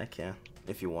 Okay. I can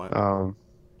if you want.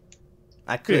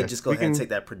 I could just go ahead and take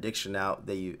that prediction out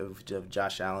that of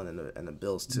Josh Allen and the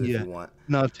Bills too, if you want.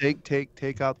 No,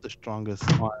 take out the strongest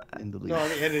arm in the league. No,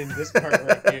 I'm editing this part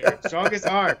right here. Strongest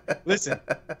arm. Listen,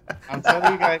 I'm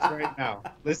telling you guys right now.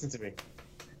 Listen to me.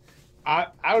 I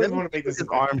don't want to make this a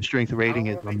bet. Arm strength rating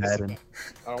is on Madden.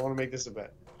 I don't want to make this a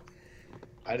bet.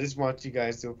 I just want you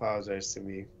guys to apologize to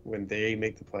me when they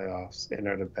make the playoffs and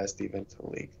are the best defense in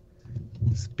the league.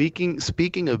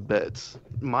 Speaking of bets,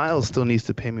 Miles still needs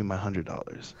to pay me my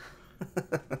 $100.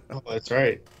 Oh, that's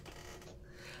right.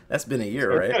 That's been a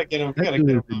year, right? Gotta get him.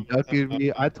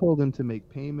 I told him to make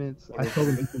payments. I told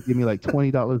him he could give me like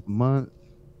 $20 a month.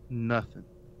 Nothing.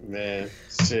 Man,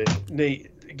 shit.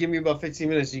 Nate, give me about 15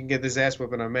 minutes. You can get this ass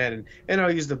whipping on Madden, and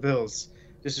I'll use the Bills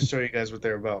just to show you guys what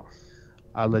they're about.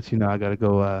 I'll let you know. I gotta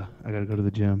go to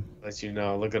the gym. Let you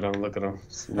know. Look at him.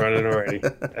 Running already.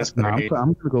 That's crazy.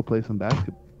 I'm gonna go play some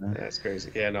basketball, man. That's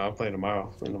crazy. Yeah, no, I'm playing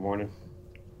tomorrow in the morning.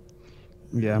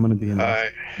 Yeah, I'm gonna be in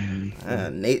there.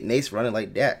 Nate's running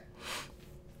like that.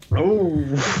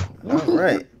 Oh. All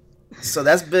right. So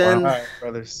that's been. All right,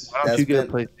 brothers. Why don't you get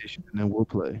a PlayStation and then we'll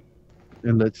play,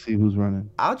 and let's see who's running.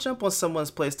 I'll jump on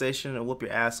someone's PlayStation and whoop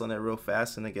your ass on it real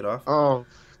fast and then get off. Oh.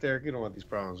 Derek, you don't want these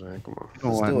problems, man. Come on. You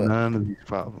don't want none of these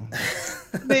problems.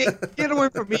 Nate, get away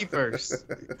from me first.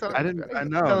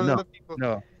 No.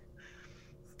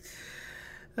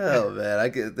 Oh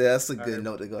man, that's a good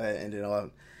note to go ahead and end it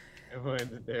on. We'll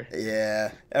end it there.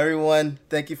 Yeah, everyone,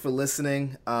 thank you for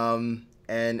listening. And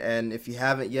if you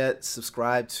haven't yet,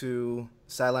 subscribe to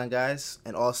Sideline Guys,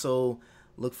 and also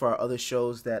look for our other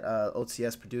shows that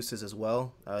OTS produces as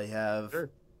well. You have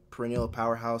Perennial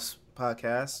Powerhouse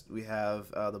Podcast. We have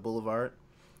The Boulevard.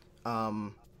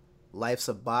 Life's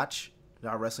a Botch,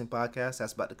 our wrestling podcast.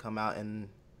 That's about to come out in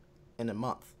a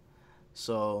month.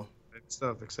 So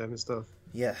exciting stuff.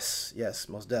 Yes,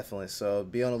 most definitely. So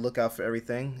be on the lookout for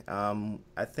everything.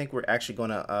 I think we're actually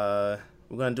gonna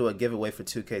do a giveaway for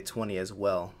 2K20 as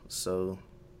well. So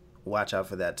watch out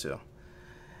for that too.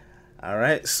 All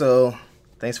right. So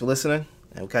thanks for listening,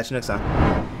 and we'll catch you next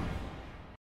time.